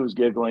giggling and he was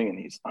giggling,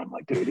 and I'm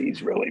like, dude,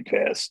 he's really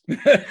pissed.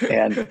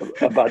 And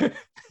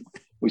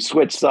we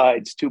switched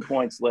sides. 2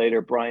 points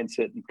later, Brian's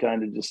hitting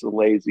kind of just a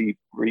lazy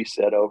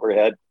reset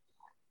overhead,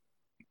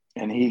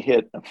 and he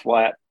hit a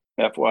flat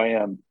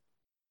FYM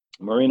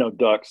Merino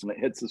Ducks, and it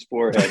hits his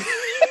forehead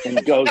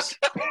and goes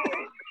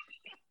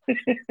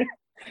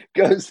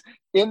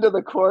into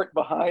the court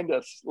behind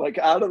us, like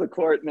out of the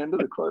court and into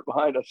the court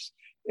behind us.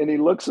 And he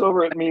looks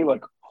over at me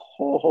like,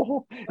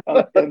 oh,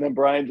 and then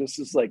Brian just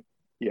is like,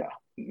 yeah.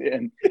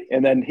 And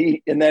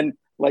then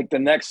like the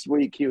next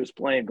week he was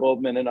playing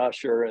Goldman and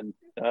Usher, and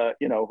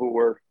who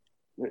were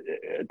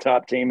a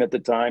top team at the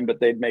time, but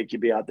they'd make you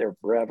be out there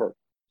forever.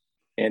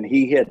 And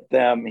he hit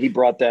them. He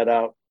brought that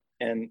out,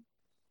 and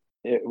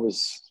it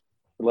was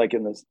like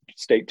in the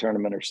state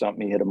tournament or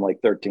something. He hit them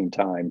like 13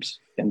 times,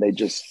 and they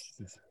just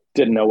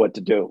didn't know what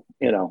to do,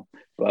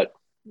 But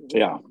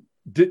yeah.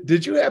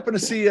 Did you happen to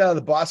see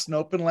the Boston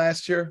Open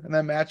last year in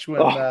that match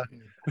when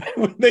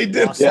they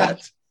did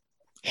that?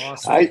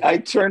 Awesome. I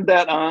turned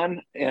that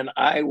on, and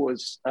I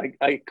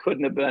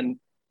couldn't have been.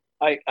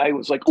 I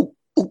was like, ooh,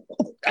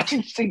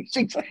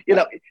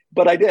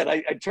 but I did.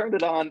 I turned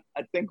it on,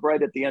 I think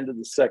right at the end of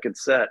the second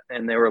set,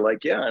 and they were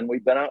like, yeah, and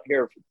we've been out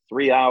here for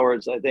 3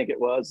 hours, I think it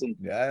was, and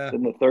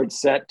then the third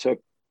set took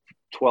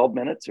 12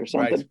 minutes or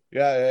something. Right.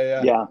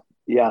 Yeah.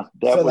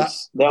 That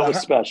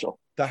was special.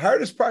 The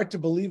hardest part to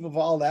believe of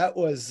all that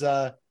was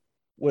that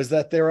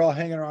they were all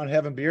hanging around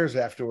having beers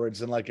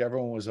afterwards, and like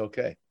everyone was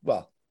okay.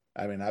 Well,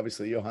 I mean,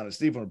 obviously Johan and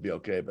Stephen would be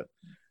okay, but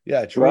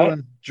yeah,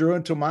 Drew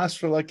and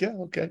Tomas were like, yeah,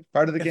 okay,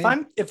 part of the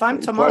game. If I'm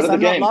Tomas, I'm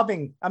not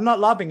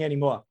lobbing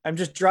anymore. I'm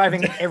just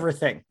driving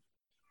everything.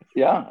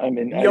 Yeah, I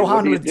mean,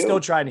 Johan would still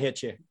try and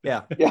hit you.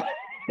 Yeah. Yeah.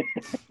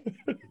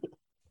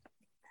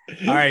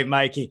 All right,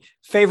 Mikey.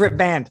 Favorite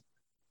band?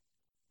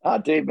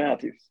 Dave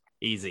Matthews.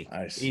 Easy.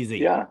 Nice. Easy.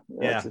 Yeah.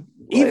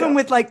 Even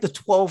with like the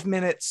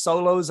 12-minute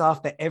solos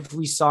after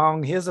every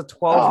song, here's a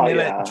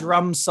 12-minute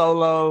drum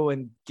solo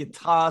and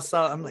guitar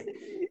solo. I'm like,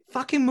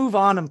 fucking move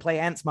on and play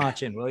Ants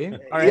Marching, will you?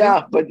 All right.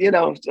 Yeah, but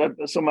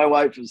so my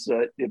wife is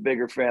a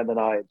bigger fan than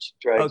I am. She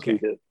drives me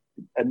to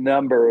a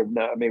number of.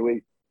 I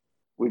mean,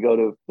 we go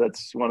to.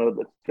 That's one of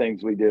the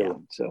things we do. Yeah.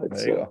 So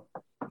it's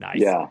nice.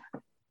 Yeah.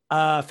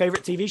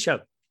 Favorite TV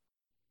show?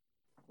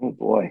 Oh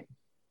boy.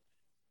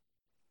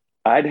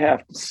 I'd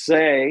have to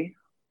say,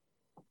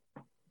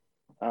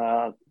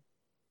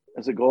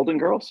 is it Golden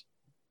Girls?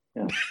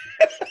 Yeah.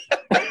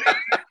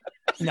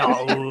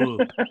 No.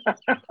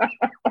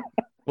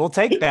 We'll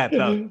take that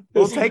though.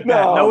 We'll take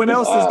that. No one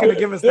else is going to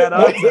give us that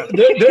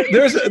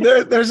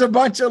answer. There's a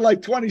bunch of like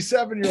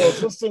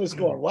 27-year-olds listening to this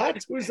going,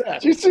 what? Who's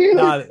that? Did you see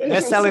that? No,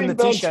 they're selling the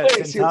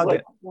T-shirts in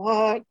Target.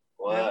 Like,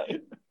 what?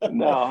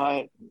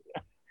 No,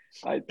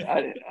 I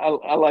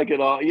like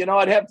it all.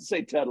 I'd have to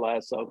say Ted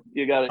Lasso.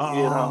 You got it.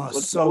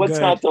 What's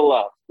not to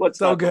love? What's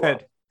so not good? To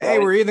love, right? Hey,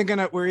 we're either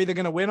gonna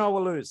win or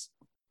we'll lose.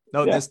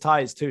 No, this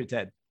ties too,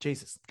 Ted.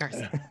 Jesus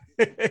Christ.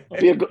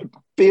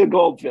 Be a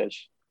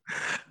goldfish.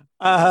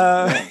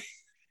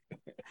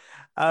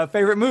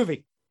 Favorite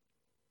movie?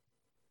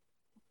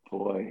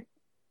 Boy,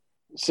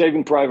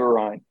 Saving Private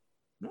Ryan.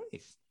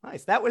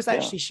 Nice. That was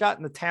actually shot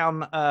in the town.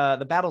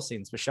 The battle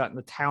scenes were shot in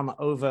the town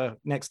over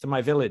next to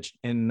my village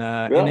in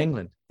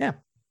England. Yeah.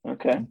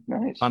 Okay.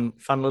 Nice. Fun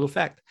little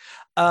fact.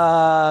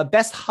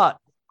 Best hut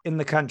in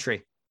the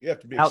country. You have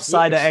to be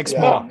outside of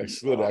Exmoor.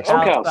 Exmoor.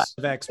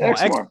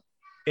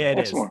 Yeah, it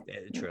is.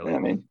 Truly. I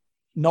mean,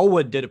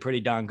 Norwood did a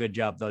pretty darn good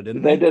job, though,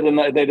 didn't they? They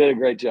did a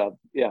great job.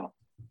 Yeah.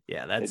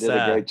 Yeah, they did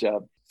a great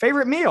job.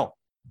 Favorite meal?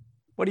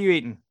 What are you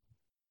eating?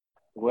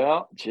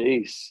 Well,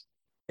 geez.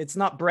 It's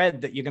not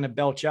bread that you're going to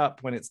belch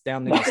up when it's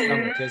down in your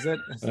stomach, is it?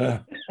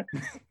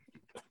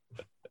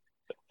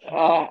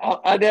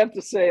 I'd have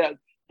to say,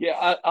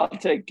 I'll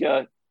take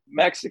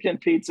Mexican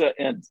pizza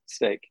and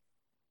steak.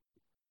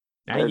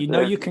 Now,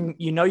 you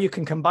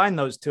can combine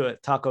those two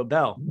at Taco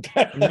Bell.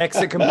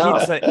 Mexican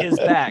pizza is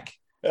back.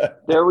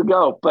 There we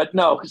go. But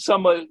no,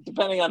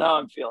 depending on how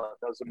I'm feeling,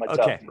 those are my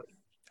top three.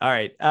 All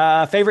right.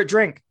 Favorite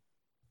drink?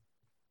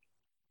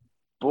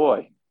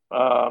 Boy,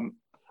 I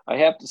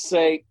have to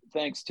say,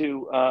 thanks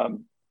to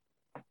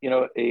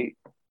it's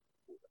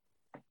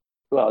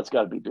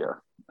got to be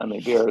beer. I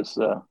mean, beer is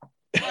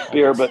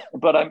beer, but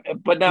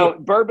now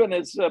bourbon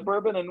is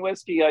bourbon and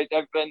whiskey. I've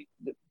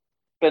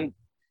been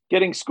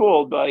getting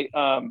schooled by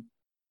Adam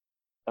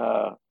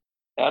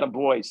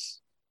Boyce,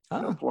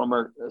 a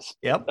former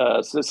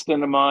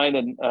assistant of mine,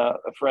 and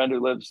a friend who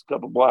lives a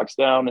couple blocks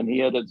down, and he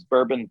had his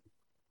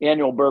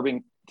annual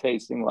bourbon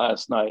tasting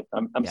last night.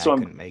 I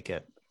couldn't make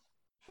it.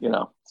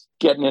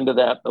 Getting into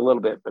that a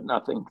little bit, but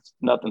nothing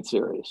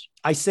serious.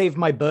 I saved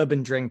my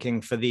bourbon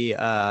drinking for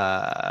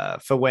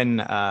for when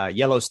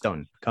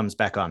Yellowstone comes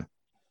back on.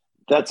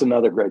 That's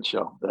another great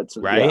show. That's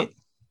right.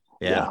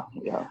 Yeah.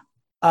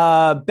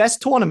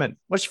 Best tournament.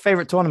 What's your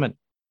favorite tournament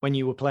when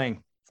you were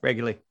playing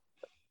regularly?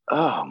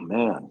 Oh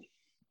man.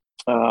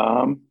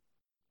 I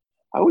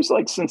always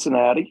liked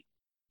Cincinnati.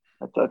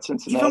 I thought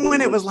Cincinnati. Even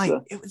when it was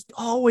it was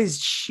always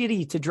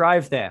shitty to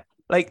drive there.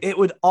 Like it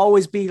would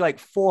always be like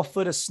 4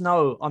 foot of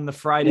snow on the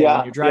Friday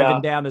when you're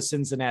driving down to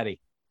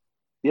Cincinnati.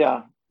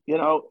 Yeah.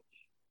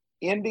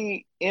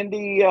 Indy,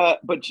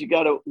 but you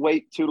got to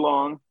wait too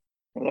long.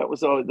 And that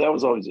was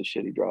always a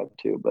shitty drive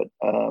too. But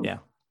yeah,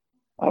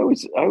 I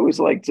always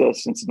liked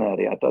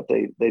Cincinnati. I thought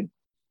they did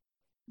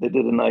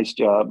a nice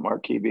job.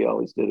 Mark Hebe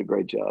always did a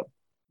great job.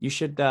 You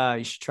should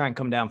try and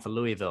come down for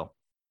Louisville.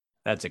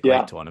 That's a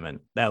great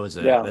tournament.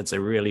 That's a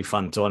really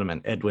fun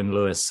tournament. Edwin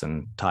Lewis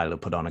and Tyler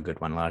put on a good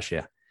one last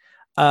year.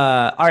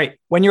 All right.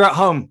 When you're at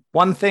home,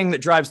 one thing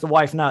that drives the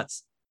wife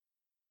nuts.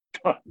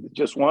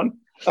 Just one?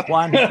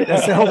 One.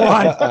 There's still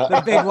one.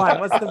 The big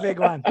one. What's the big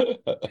one?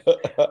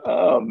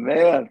 Oh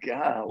man,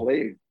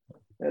 golly.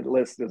 That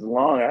list is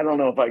long. I don't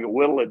know if I could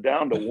whittle it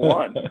down to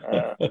one.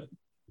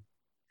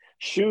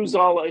 Shoes,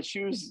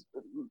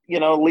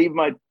 leave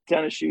my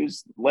tennis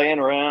shoes laying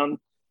around,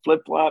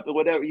 flip flop,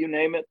 whatever, you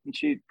name it, and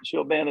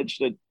she'll manage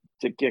to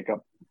kick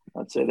them.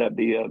 I'd say that'd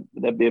be a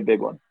big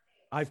one.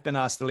 I've been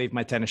asked to leave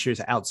my tennis shoes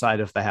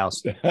outside of the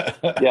house.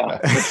 Yeah,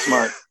 that's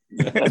smart.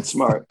 That's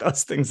smart.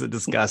 Those things are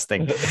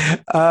disgusting.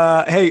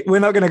 Hey, we're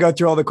not going to go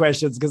through all the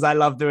questions because I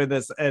love doing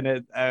this,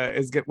 and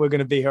we're going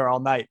to be here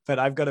all night. But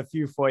I've got a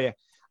few for you.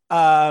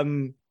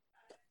 Where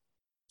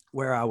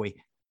are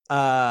we?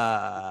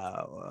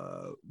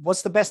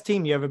 What's the best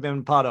team you ever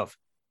been part of?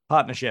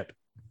 Partnership.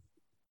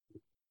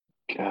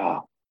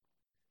 God.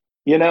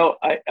 Marino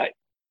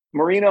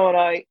and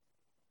I,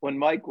 when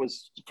Mike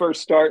was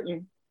first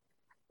starting,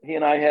 he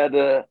and I had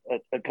a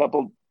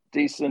couple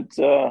decent,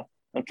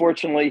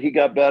 unfortunately he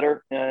got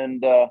better,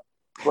 and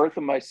birth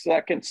of my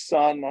second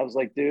son, I was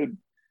like, dude,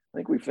 I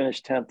think we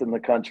finished 10th in the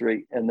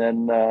country. And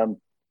then my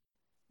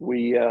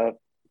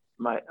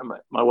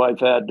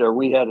wife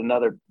we had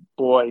another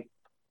boy,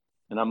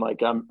 and I'm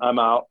like, I'm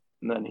out.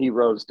 And then he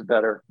rose to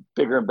bigger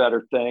and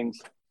better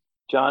things.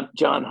 John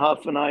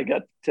Huff and I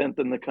got 10th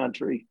in the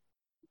country,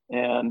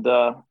 and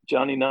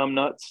Johnny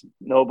Numbnuts,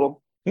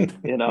 Noble,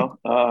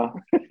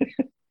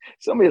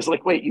 somebody was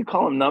like, wait, you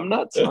call him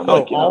Numbnuts?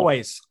 Like,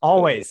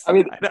 always. I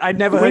mean, I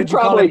never heard you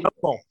call him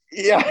Noble.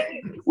 Yeah,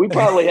 we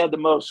probably had the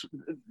most,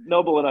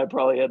 Noble and I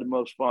probably had the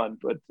most fun,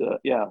 but I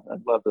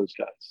love those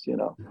guys,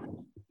 All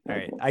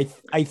right.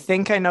 I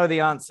think I know the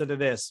answer to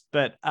this,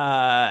 but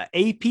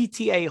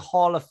APTA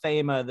Hall of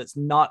Famer that's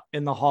not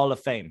in the Hall of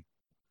Fame.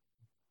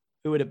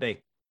 Who would it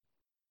be?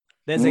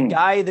 There's a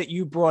guy that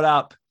you brought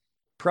up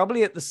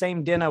probably at the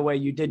same dinner where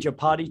you did your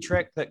party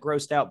trick that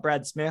grossed out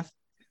Brad Smith.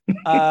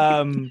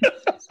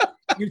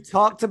 You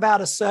talked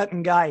about a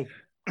certain guy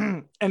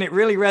and it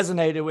really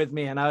resonated with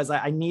me. And I was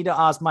like, I need to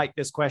ask Mike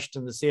this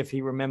question to see if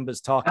he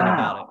remembers talking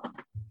about it.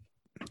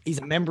 He's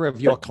a member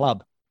of your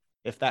club,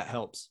 if that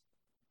helps.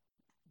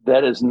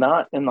 That is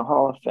not in the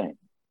Hall of Fame.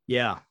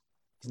 Yeah.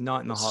 He's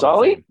not in the Hall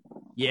Sully? of Fame.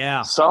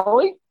 Yeah.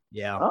 Sully?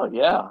 Yeah. Oh,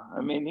 yeah.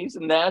 I mean, he's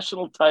a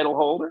national title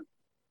holder.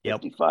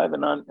 Yep. 55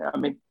 and on. I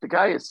mean, the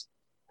guy is,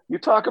 you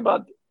talk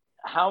about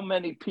how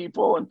many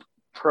people and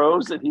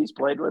pros that he's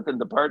played with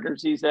and the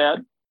partners he's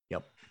had.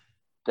 Yep.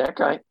 That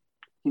guy,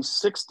 he's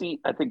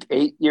 60, I think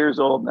 8 years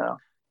old now.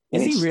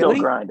 Is he's he really?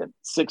 Still grinding.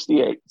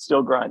 68,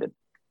 still grinding.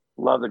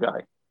 Love the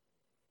guy.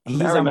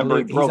 He's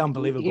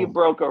unbelievable. He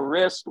broke a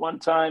wrist one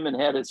time and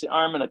had his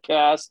arm in a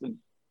cast and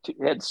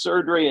had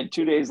surgery. And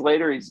 2 days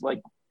later, he's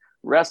like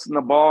resting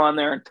the ball on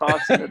there and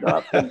tossing it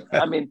up. And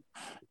I mean,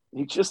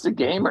 he's just a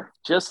gamer.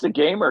 He was a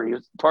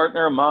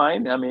partner of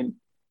mine. I mean,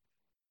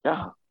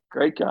 yeah,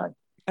 great guy.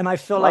 And I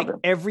feel like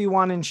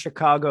everyone in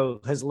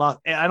Chicago has lost.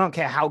 I don't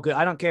care how good.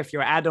 I don't care if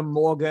you're Adam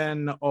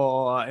Morgan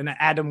and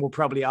Adam will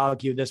probably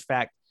argue this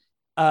fact.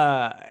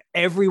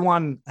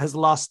 Everyone has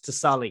lost to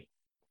Sully.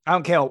 I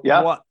don't care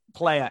what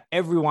player.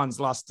 Everyone's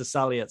lost to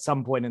Sully at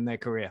some point in their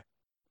career.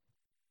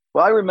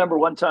 Well, I remember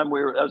one time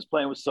I was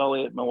playing with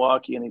Sully at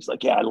Milwaukee, and he's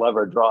like, "Yeah, I love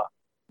our draw."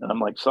 And I'm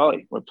like,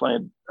 "Sully, we're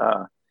playing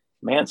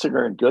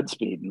Mansinger and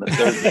Goodspeed in the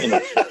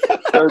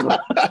third one."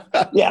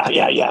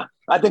 Yeah.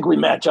 I think we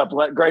match up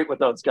great with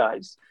those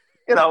guys,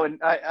 and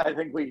I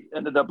think we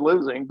ended up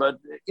losing, but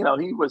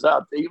he was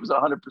out. He was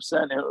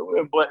 100%.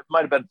 It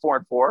might have been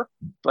 4-4,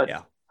 but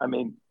yeah. I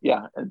mean,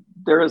 yeah,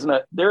 there isn't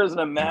a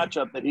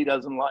matchup that he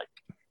doesn't like.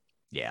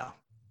 Yeah,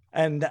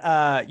 and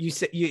you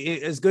said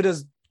as good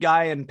as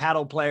guy and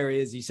paddle player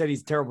is, you said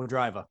he's a terrible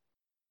driver.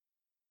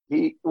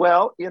 If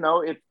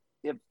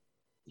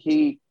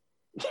he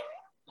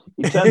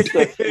tends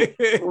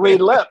to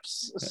read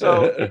lips.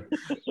 So,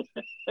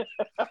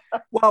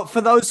 well,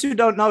 for those who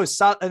don't know,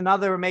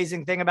 another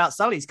amazing thing about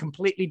Sully, he's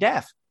completely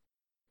deaf.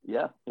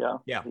 Yeah,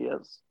 he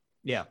is.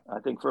 Yeah, I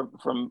think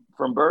from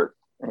birth,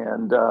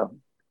 and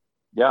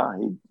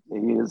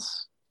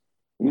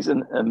he's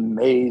an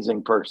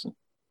amazing person.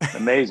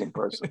 Amazing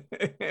person.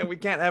 We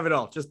can't have it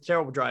all. Just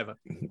terrible driver.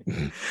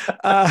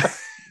 All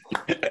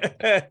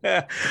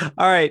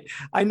right.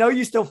 I know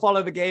you still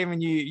follow the game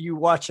and you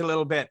watch a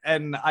little bit,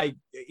 and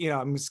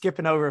I'm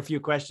skipping over a few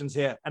questions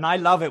here, and I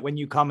love it when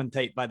you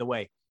commentate, by the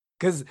way,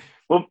 because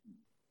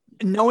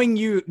knowing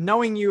you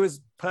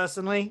as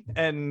personally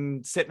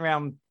and sitting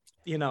around,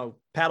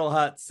 paddle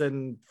huts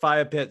and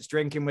fire pits,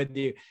 drinking with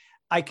you,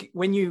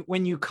 when you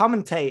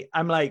commentate,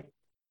 I'm like,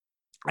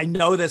 I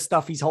know there's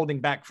stuff he's holding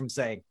back from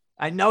saying.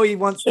 I know he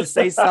wants to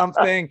say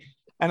something,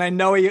 and I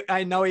know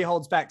he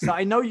holds back. So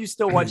I know you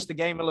still watch the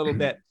game a little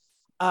bit.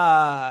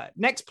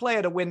 Next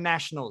player to win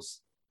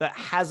nationals that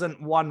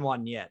hasn't won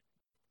one yet.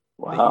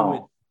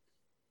 Wow.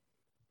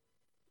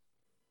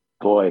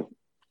 Boy,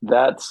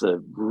 that's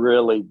a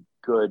really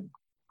good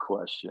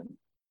question.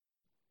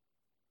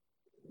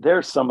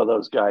 There's some of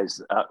those guys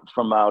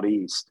from out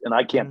east, and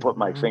I can't put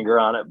my finger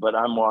on it, but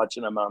I'm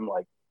watching them. I'm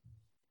like,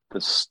 the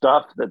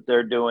stuff that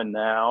they're doing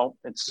now,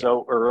 it's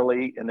so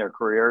early in their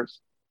careers.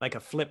 Like a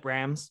Philippe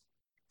Rams.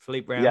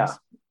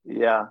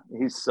 Yeah,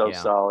 he's so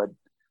solid.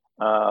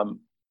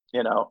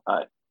 You know,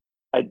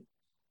 I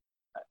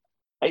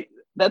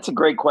that's a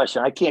great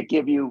question. I can't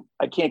give you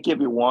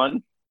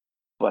one,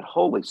 but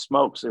holy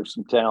smokes, there's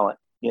some talent.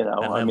 You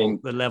know, I mean,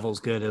 the level's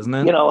good, isn't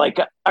it? You know, like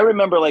I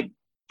remember like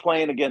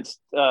playing against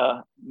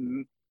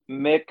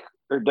Mick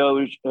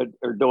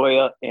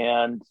Erdoya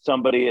and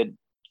somebody had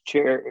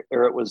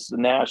or it was the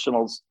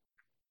Nationals,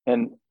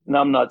 and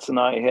Numbnuts and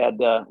I had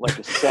like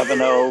a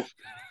 7-0.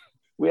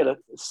 We had a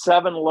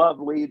 7-love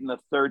lead in the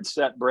third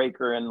set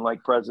breaker in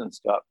like President's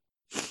Cup,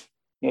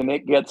 and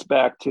it gets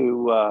back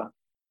to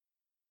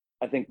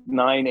I think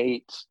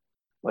 9-8.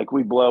 Like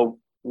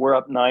we're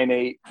up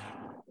 9-8,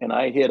 and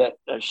I hit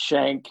a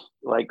shank,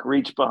 like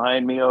reach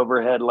behind me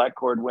overhead, let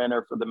cord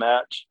winner for the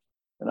match,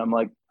 and I'm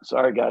like,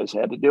 sorry guys,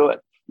 had to do it,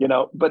 you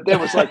know. But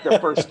that was like the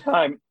first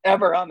time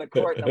ever on the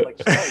court, and I'm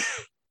like, sorry.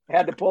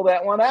 Had to pull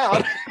that one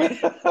out.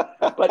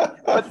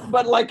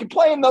 but like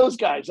playing those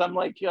guys, I'm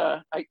like,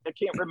 I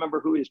can't remember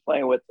who he's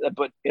playing with,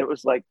 but it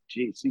was like,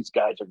 geez, these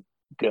guys are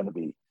going to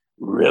be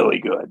really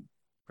good.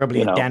 Probably,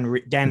 you know? Dan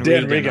Regan.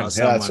 Yeah,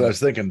 that's what I was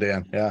thinking,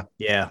 Dan.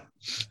 Yeah.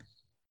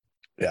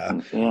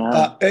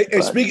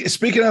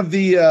 Speaking of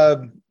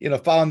the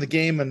following the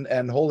game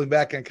and holding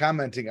back and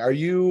commenting, are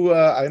you?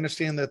 I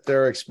understand that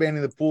they're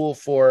expanding the pool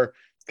for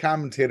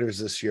commentators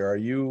this year. Are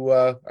you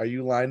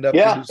lined up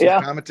to do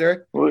some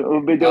commentary?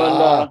 We'll be doing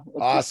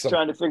awesome.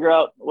 Trying to figure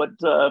out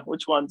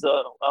which ones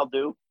I'll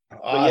do.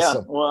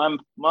 Awesome. Well, I'm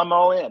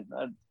all in.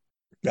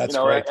 That's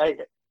great.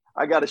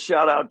 I got a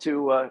shout out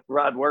to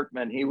Rod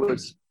Workman. He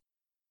was,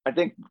 I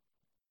think,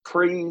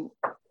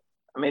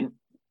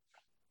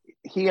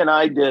 he and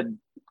I did,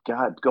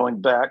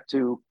 going back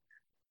to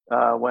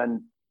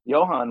when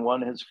Johan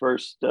won his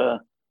first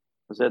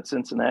was that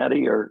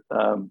Cincinnati, or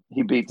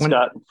he beat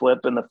Scott and Flip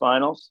in the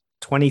finals?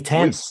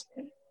 2010.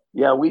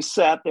 We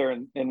sat there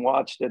and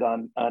watched it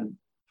on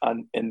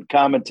and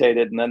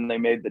commentated, and then they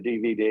made the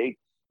DVD,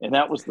 and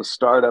that was the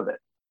start of it.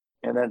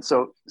 And then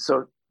so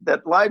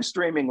that live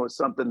streaming was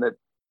something that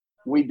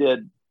we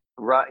did.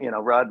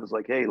 Rod was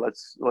like, hey,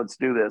 let's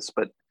do this.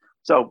 But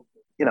so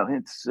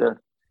it's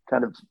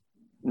kind of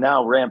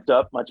now ramped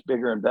up, much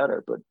bigger and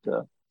better. But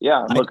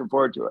I'm looking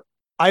forward to it.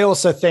 I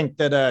also think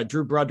that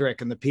Drew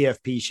Broderick and the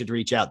PFP should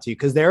reach out to you,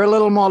 because they're a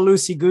little more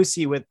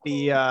loosey-goosey with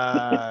the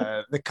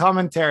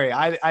commentary.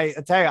 I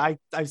tell you,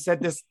 I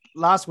said this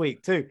last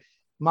week too.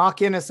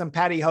 Mark Innes and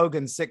Patty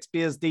Hogan, 6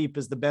 beers deep,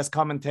 is the best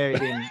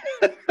commentating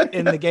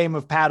in the game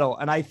of paddle.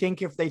 And I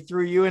think if they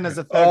threw you in as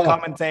a third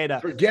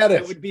commentator, forget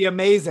it. It would be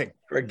amazing.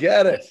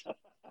 Forget it.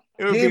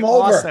 It would be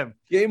awesome.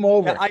 Game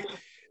over.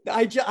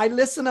 I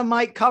listen to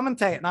Mike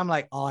commentate, and I'm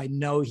like, oh, I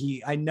know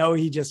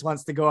he just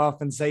wants to go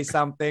off and say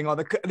something, or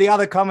the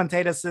other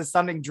commentator says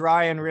something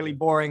dry and really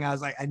boring. I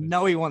was like, I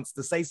know he wants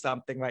to say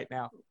something right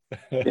now.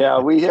 Yeah,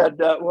 we had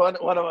one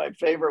of my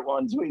favorite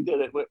ones. We did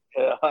it with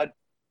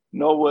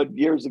Norwood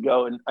years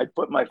ago, and I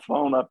put my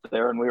phone up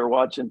there, and we were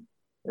watching.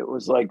 It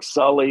was like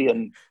Sully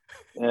and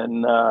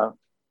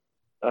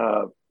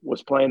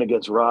was playing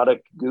against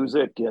Roddick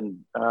Guzik,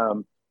 and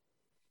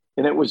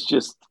it was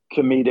just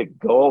comedic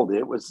gold.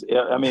 It was,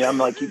 I'm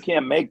like, you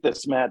can't make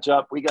this match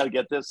up. We got to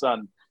get this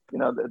on,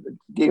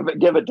 give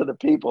it to the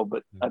people.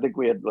 But I think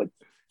we had like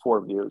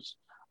 4 views.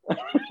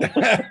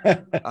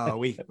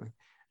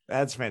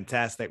 That's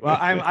fantastic. Well,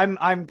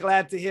 I'm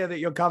glad to hear that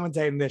you're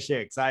commentating this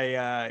year,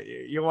 because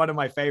you're one of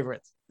my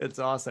favorites. It's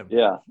awesome.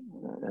 Yeah,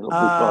 it'll be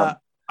fun.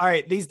 All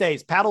right, these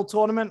days, paddle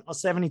tournament or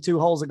 72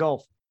 holes of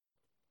golf?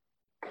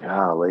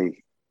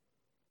 Golly,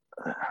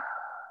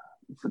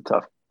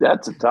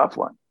 that's a tough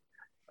one.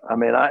 I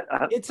mean,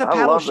 it's a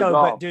paddle show,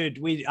 but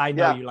dude, I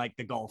know you like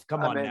the golf.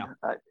 Come on now.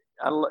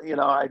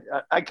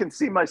 I can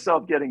see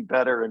myself getting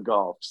better in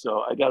golf, so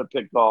I got to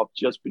pick golf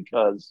just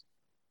because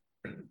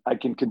I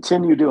can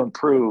continue to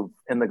improve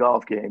in the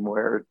golf game,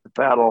 where the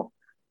paddle,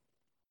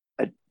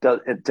 it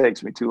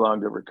takes me too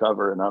long to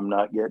recover, and I'm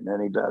not getting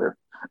any better.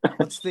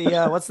 What's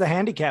the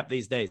handicap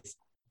these days?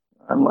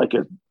 I'm like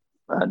a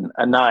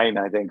 9,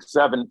 I think.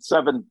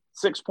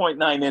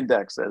 6.9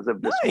 index as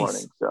of this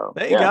morning. So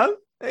there you go.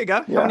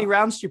 Yeah. How many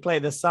rounds do you play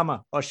this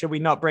summer, or should we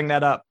not bring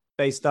that up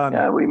based on?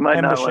 Yeah, we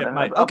might membership?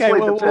 not. Okay,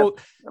 I'll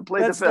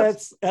play the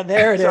fifth.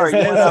 There it is.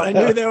 I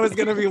knew there was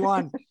going to be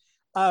one.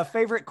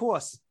 Favorite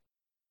course?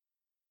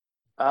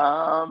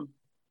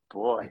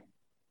 Boy,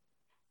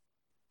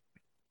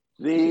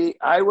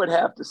 I would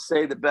have to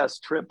say the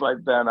best trip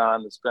I've been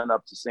on has been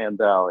up to Sand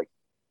Valley.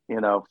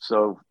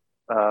 So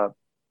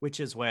Which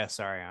is where?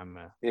 Sorry,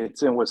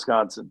 it's in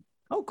Wisconsin.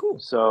 Oh, cool.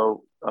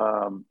 So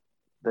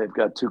they've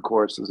got 2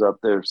 courses up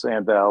there,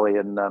 Sand Valley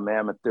and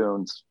Mammoth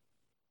Dunes.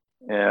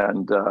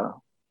 And,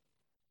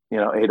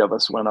 8 of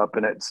us went up,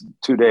 and it's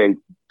 2-day,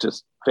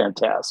 just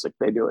fantastic.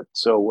 They do it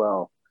so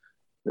well.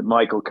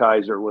 Michael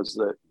Kaiser was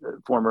the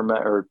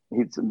former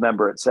he's a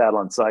member at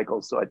Saddle and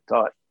Cycle. So I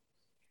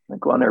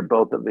go on there,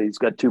 both of these.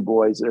 Got 2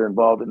 boys that are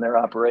involved in their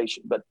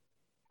operation, but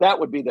that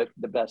would be the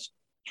best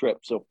trip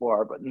so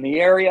far. But in the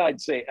area,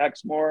 I'd say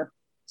Exmoor,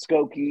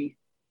 Skokie.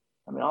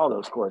 I mean, all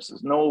those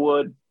courses,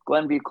 Knollwood,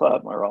 Glenview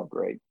Club are all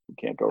great. You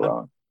can't go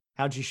wrong.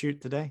 How'd you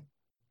shoot today?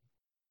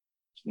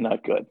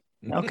 Not good.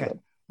 Okay, good.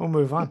 We'll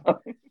move on.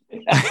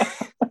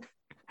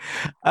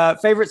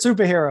 Favorite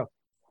superhero?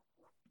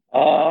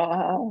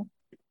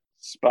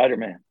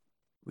 Spider-Man.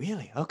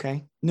 Really?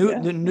 Okay.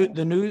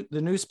 The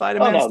new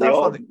Spider-Man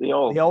stuff. The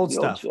old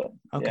stuff. Stuff.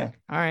 Okay.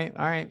 Yeah.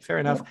 All right. Fair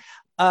enough.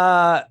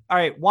 All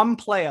right. One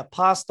player,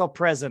 past or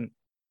present,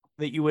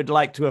 that you would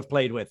like to have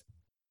played with.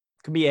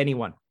 Could be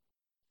anyone.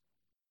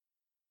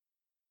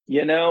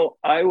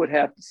 I would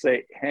have to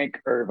say Hank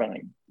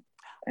Irvine.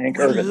 I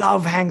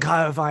love Hank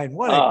Irvine.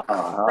 What a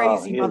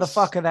crazy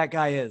motherfucker that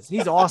guy is.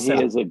 He's awesome.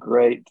 He is a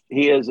great,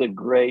 he was a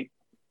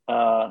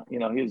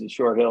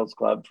Short Hills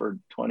Club for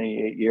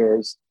 28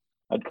 years.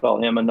 I'd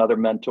call him another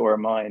mentor of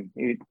mine.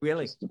 He's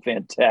a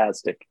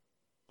fantastic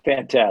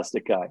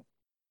guy.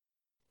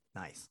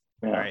 Nice.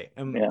 Yeah. All right.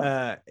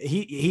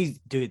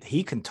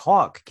 He can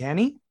talk, can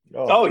he?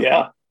 Oh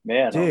yeah,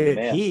 man. Dude,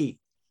 man. he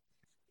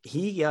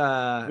we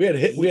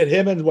had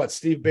him and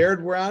Steve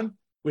Baird were on.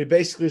 We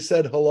basically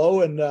said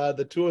hello, and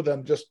the 2 of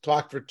them just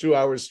talked for 2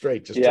 hours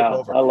straight. Just took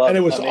over, and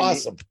it was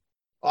awesome.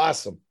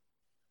 Awesome.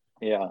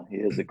 Yeah, he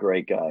is a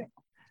great guy.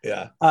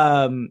 Yeah.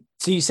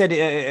 So you said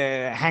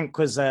Hank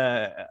was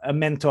a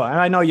mentor, and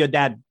I know your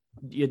dad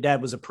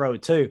was a pro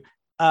too.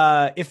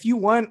 If you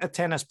weren't a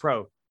tennis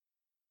pro,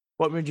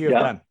 what would you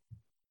have done?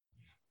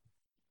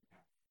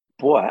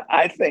 Boy,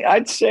 I think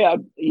I'd say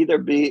I'd either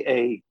be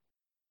a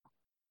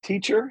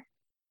teacher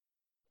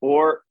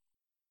or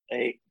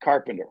a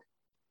carpenter.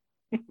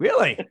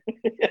 Really?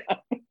 Yeah.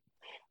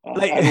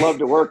 I'd love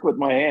to work with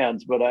my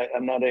hands, but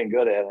I'm not any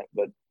good at it.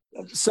 But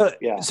so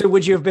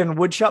would you have been a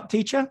woodshop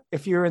teacher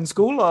if you were in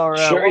school, or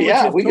sure?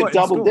 Yeah, we could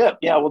double dip.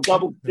 Yeah, we'll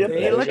double dip.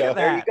 Hey, look at that.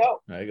 There you go.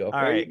 There you go.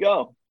 There you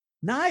go.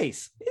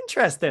 Nice,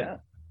 interesting. Yeah.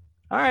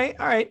 All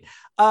right.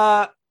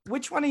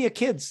 Which one of your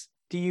kids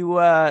do you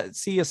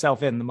see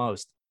yourself in the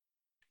most?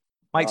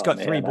 Mike's got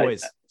 3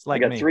 boys. I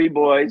got 3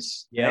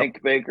 boys. Yep.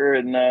 Hank, Baker,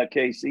 and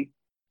Casey.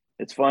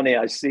 It's funny.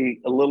 I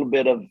see a little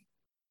bit of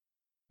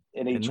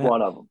in each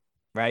one of them.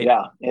 Right.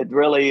 Yeah. It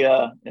really.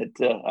 I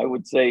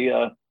would say.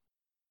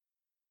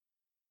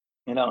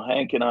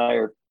 Hank and I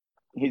are.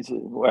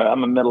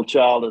 I'm a middle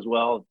child as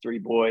well. 3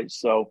 boys.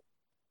 So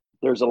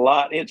there's a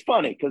lot. It's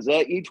funny because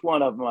each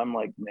one of them, I'm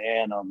like,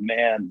 man, oh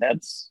man,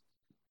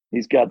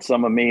 he's got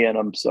some of me in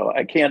him. So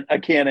I can't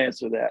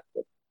answer that.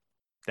 But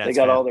they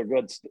got all their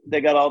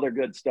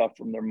good stuff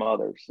from their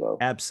mother. So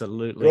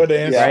absolutely good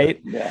answer.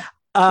 Right. Yeah.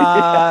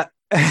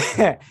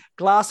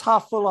 Glass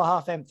half full or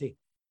half empty?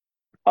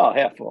 Oh,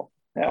 half full.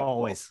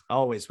 Always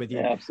with you.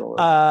 Yeah,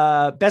 absolutely.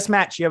 Best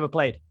match you ever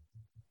played?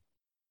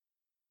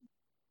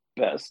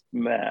 Best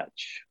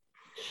match.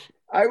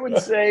 I would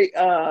say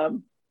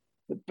the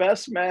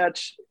best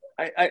match.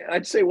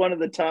 I'd say one of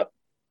the top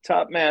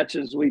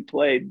matches we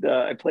played.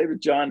 I played with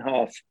John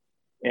Huff,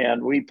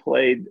 and we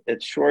played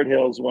at Short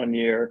Hills one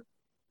year.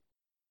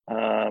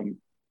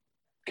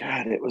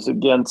 It was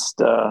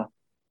against.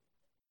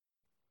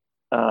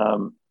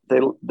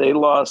 They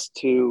lost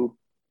to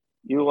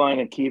Uline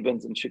and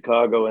Keevins in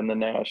Chicago in the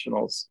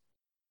Nationals,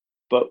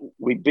 but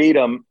we beat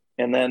them.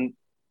 And then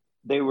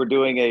they were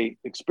doing a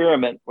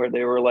experiment where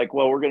they were like,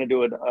 well, we're going to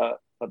do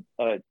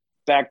a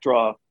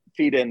backdraw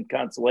feed-in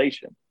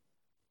consolation.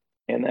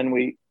 And then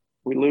we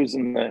lose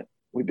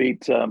we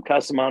beat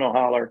Casamano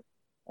Holler,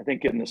 I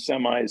think in the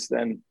semis,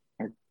 then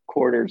our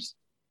quarters,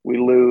 we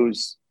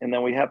lose. And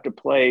then we have to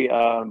play,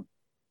 and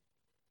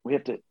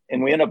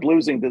we end up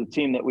losing to the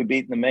team that we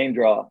beat in the main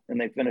draw,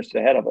 and they finished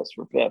ahead of us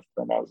for 5th.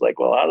 And I was like,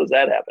 well, how does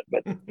that happen?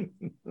 But,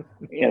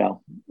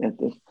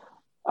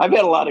 I've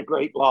had a lot of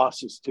great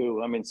losses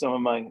too. I mean, some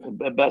of my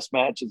best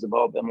matches have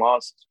all been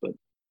losses, but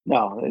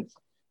no,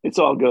 it's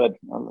all good.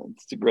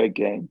 It's a great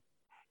game.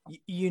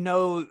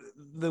 The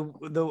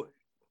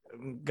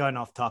going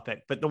off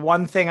topic, but the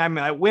one thing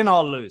I win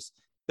or lose,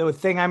 the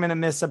thing I'm going to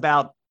miss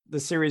about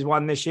the Series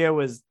 1 this year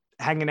was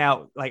hanging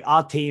out, like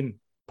our team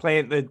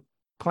playing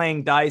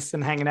dice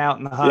and hanging out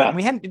in the hut. Yeah. And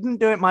we didn't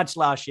do it much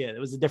last year. It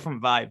was a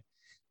different vibe,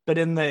 but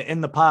in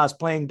the past,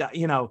 playing,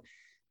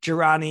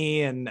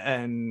 Girani and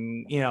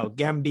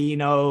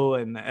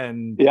Gambino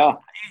and yeah,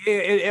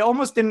 it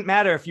almost didn't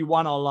matter if you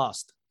won or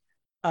lost.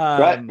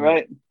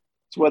 Right.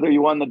 It's whether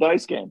you won the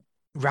dice game,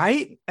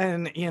 right?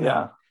 And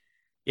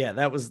yeah,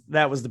 that was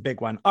the big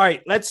one. All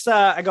right, let's.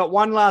 I got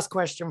one last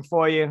question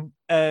for you,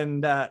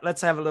 and let's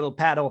have a little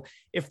paddle.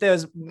 If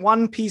there's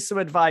one piece of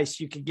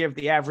advice you could give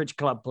the average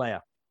club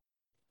player,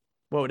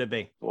 What would it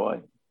be? Boy.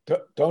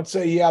 Don't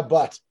say yeah,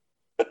 but.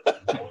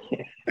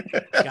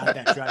 God,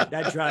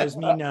 that drives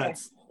me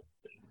nuts.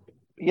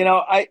 You know,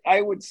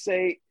 I would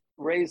say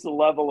raise the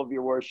level of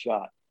your worst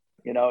shot.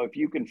 You know, if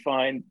you can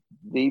find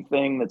the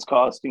thing that's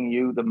costing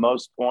you the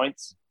most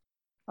points,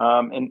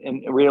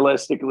 and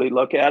realistically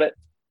look at it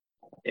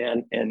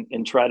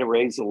and try to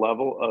raise the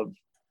level of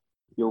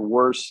your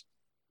worst,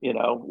 you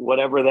know,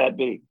 whatever that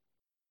be.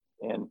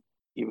 And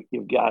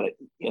you've got it.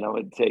 You know,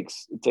 it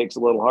takes a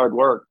little hard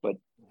work, but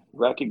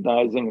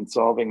recognizing and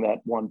solving that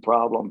one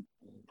problem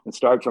and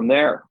start from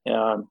there.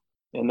 And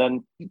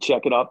then you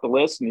check it off the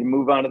list and you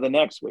move on to the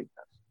next week.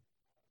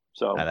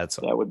 So that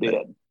would be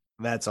it.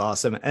 That's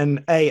awesome.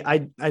 And hey,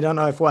 I don't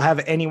know if we'll have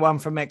anyone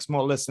from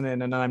Exmoor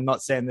listening, and I'm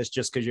not saying this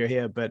just because you're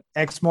here, but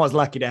Exmoor is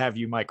lucky to have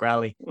you, Mike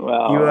Rowley.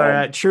 Well, you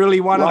are truly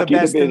one of the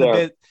best in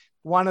the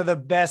one of the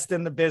best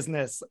in the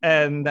business.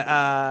 And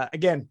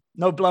again,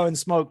 no blowing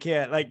smoke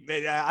here. Like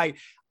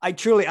I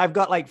truly, I've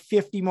got like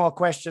 50 more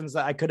questions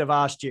that I could have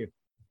asked you.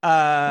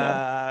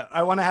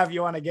 I want to have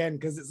you on again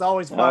because it's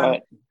always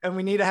fun, and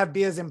we need to have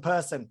beers in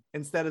person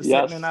instead of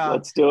sitting in our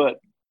let's do it.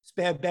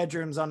 Spare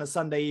bedrooms on a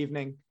Sunday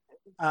evening.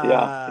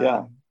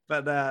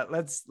 But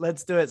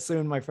let's do it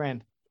soon, my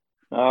friend.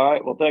 All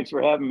right. Well, thanks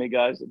for having me,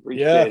 guys.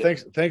 Appreciate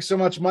it. Thanks so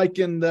much, Mike.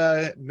 And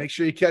make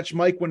sure you catch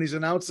Mike when he's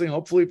announcing,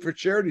 hopefully for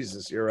charities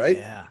this year, right?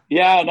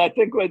 Yeah. And I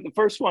think the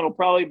first one will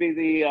probably be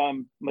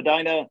the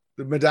Medina.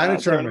 The Medina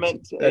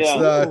tournament. That's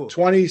the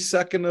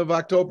 22nd of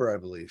October, I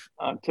believe.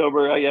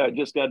 October. I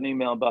just got an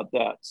email about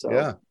that. So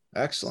yeah,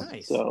 excellent.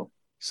 Nice. So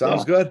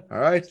sounds good. All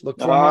right. Look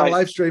forward to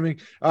live streaming.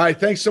 All right.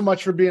 Thanks so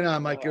much for being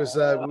on, Mike. It was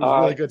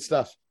really good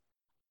stuff.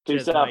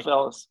 Peace out, Mike.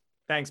 Fellas.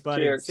 Thanks,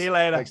 buddy. Cheers. See you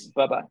later. Thanks.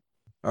 Bye-bye.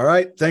 All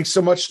right. Thanks so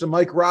much to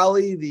Mike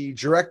Rowley, the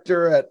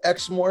director at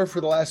Exmoor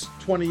for the last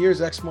 20 years,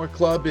 Exmoor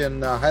Club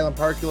in Highland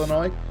Park,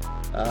 Illinois.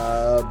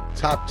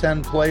 Top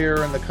 10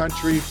 player in the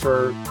country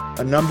for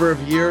a number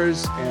of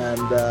years, and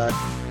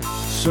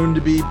soon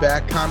to be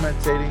back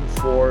commentating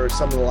for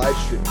some of the live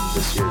streaming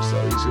this year.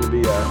 So he's going to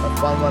be a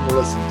fun one to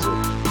listen to.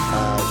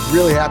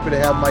 Really happy to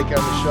have Mike on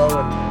the show,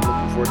 and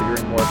looking forward to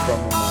hearing more from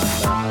him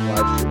on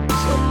live streaming.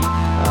 So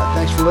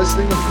thanks for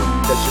listening, and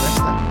we'll catch you next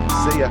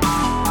time. See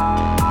ya.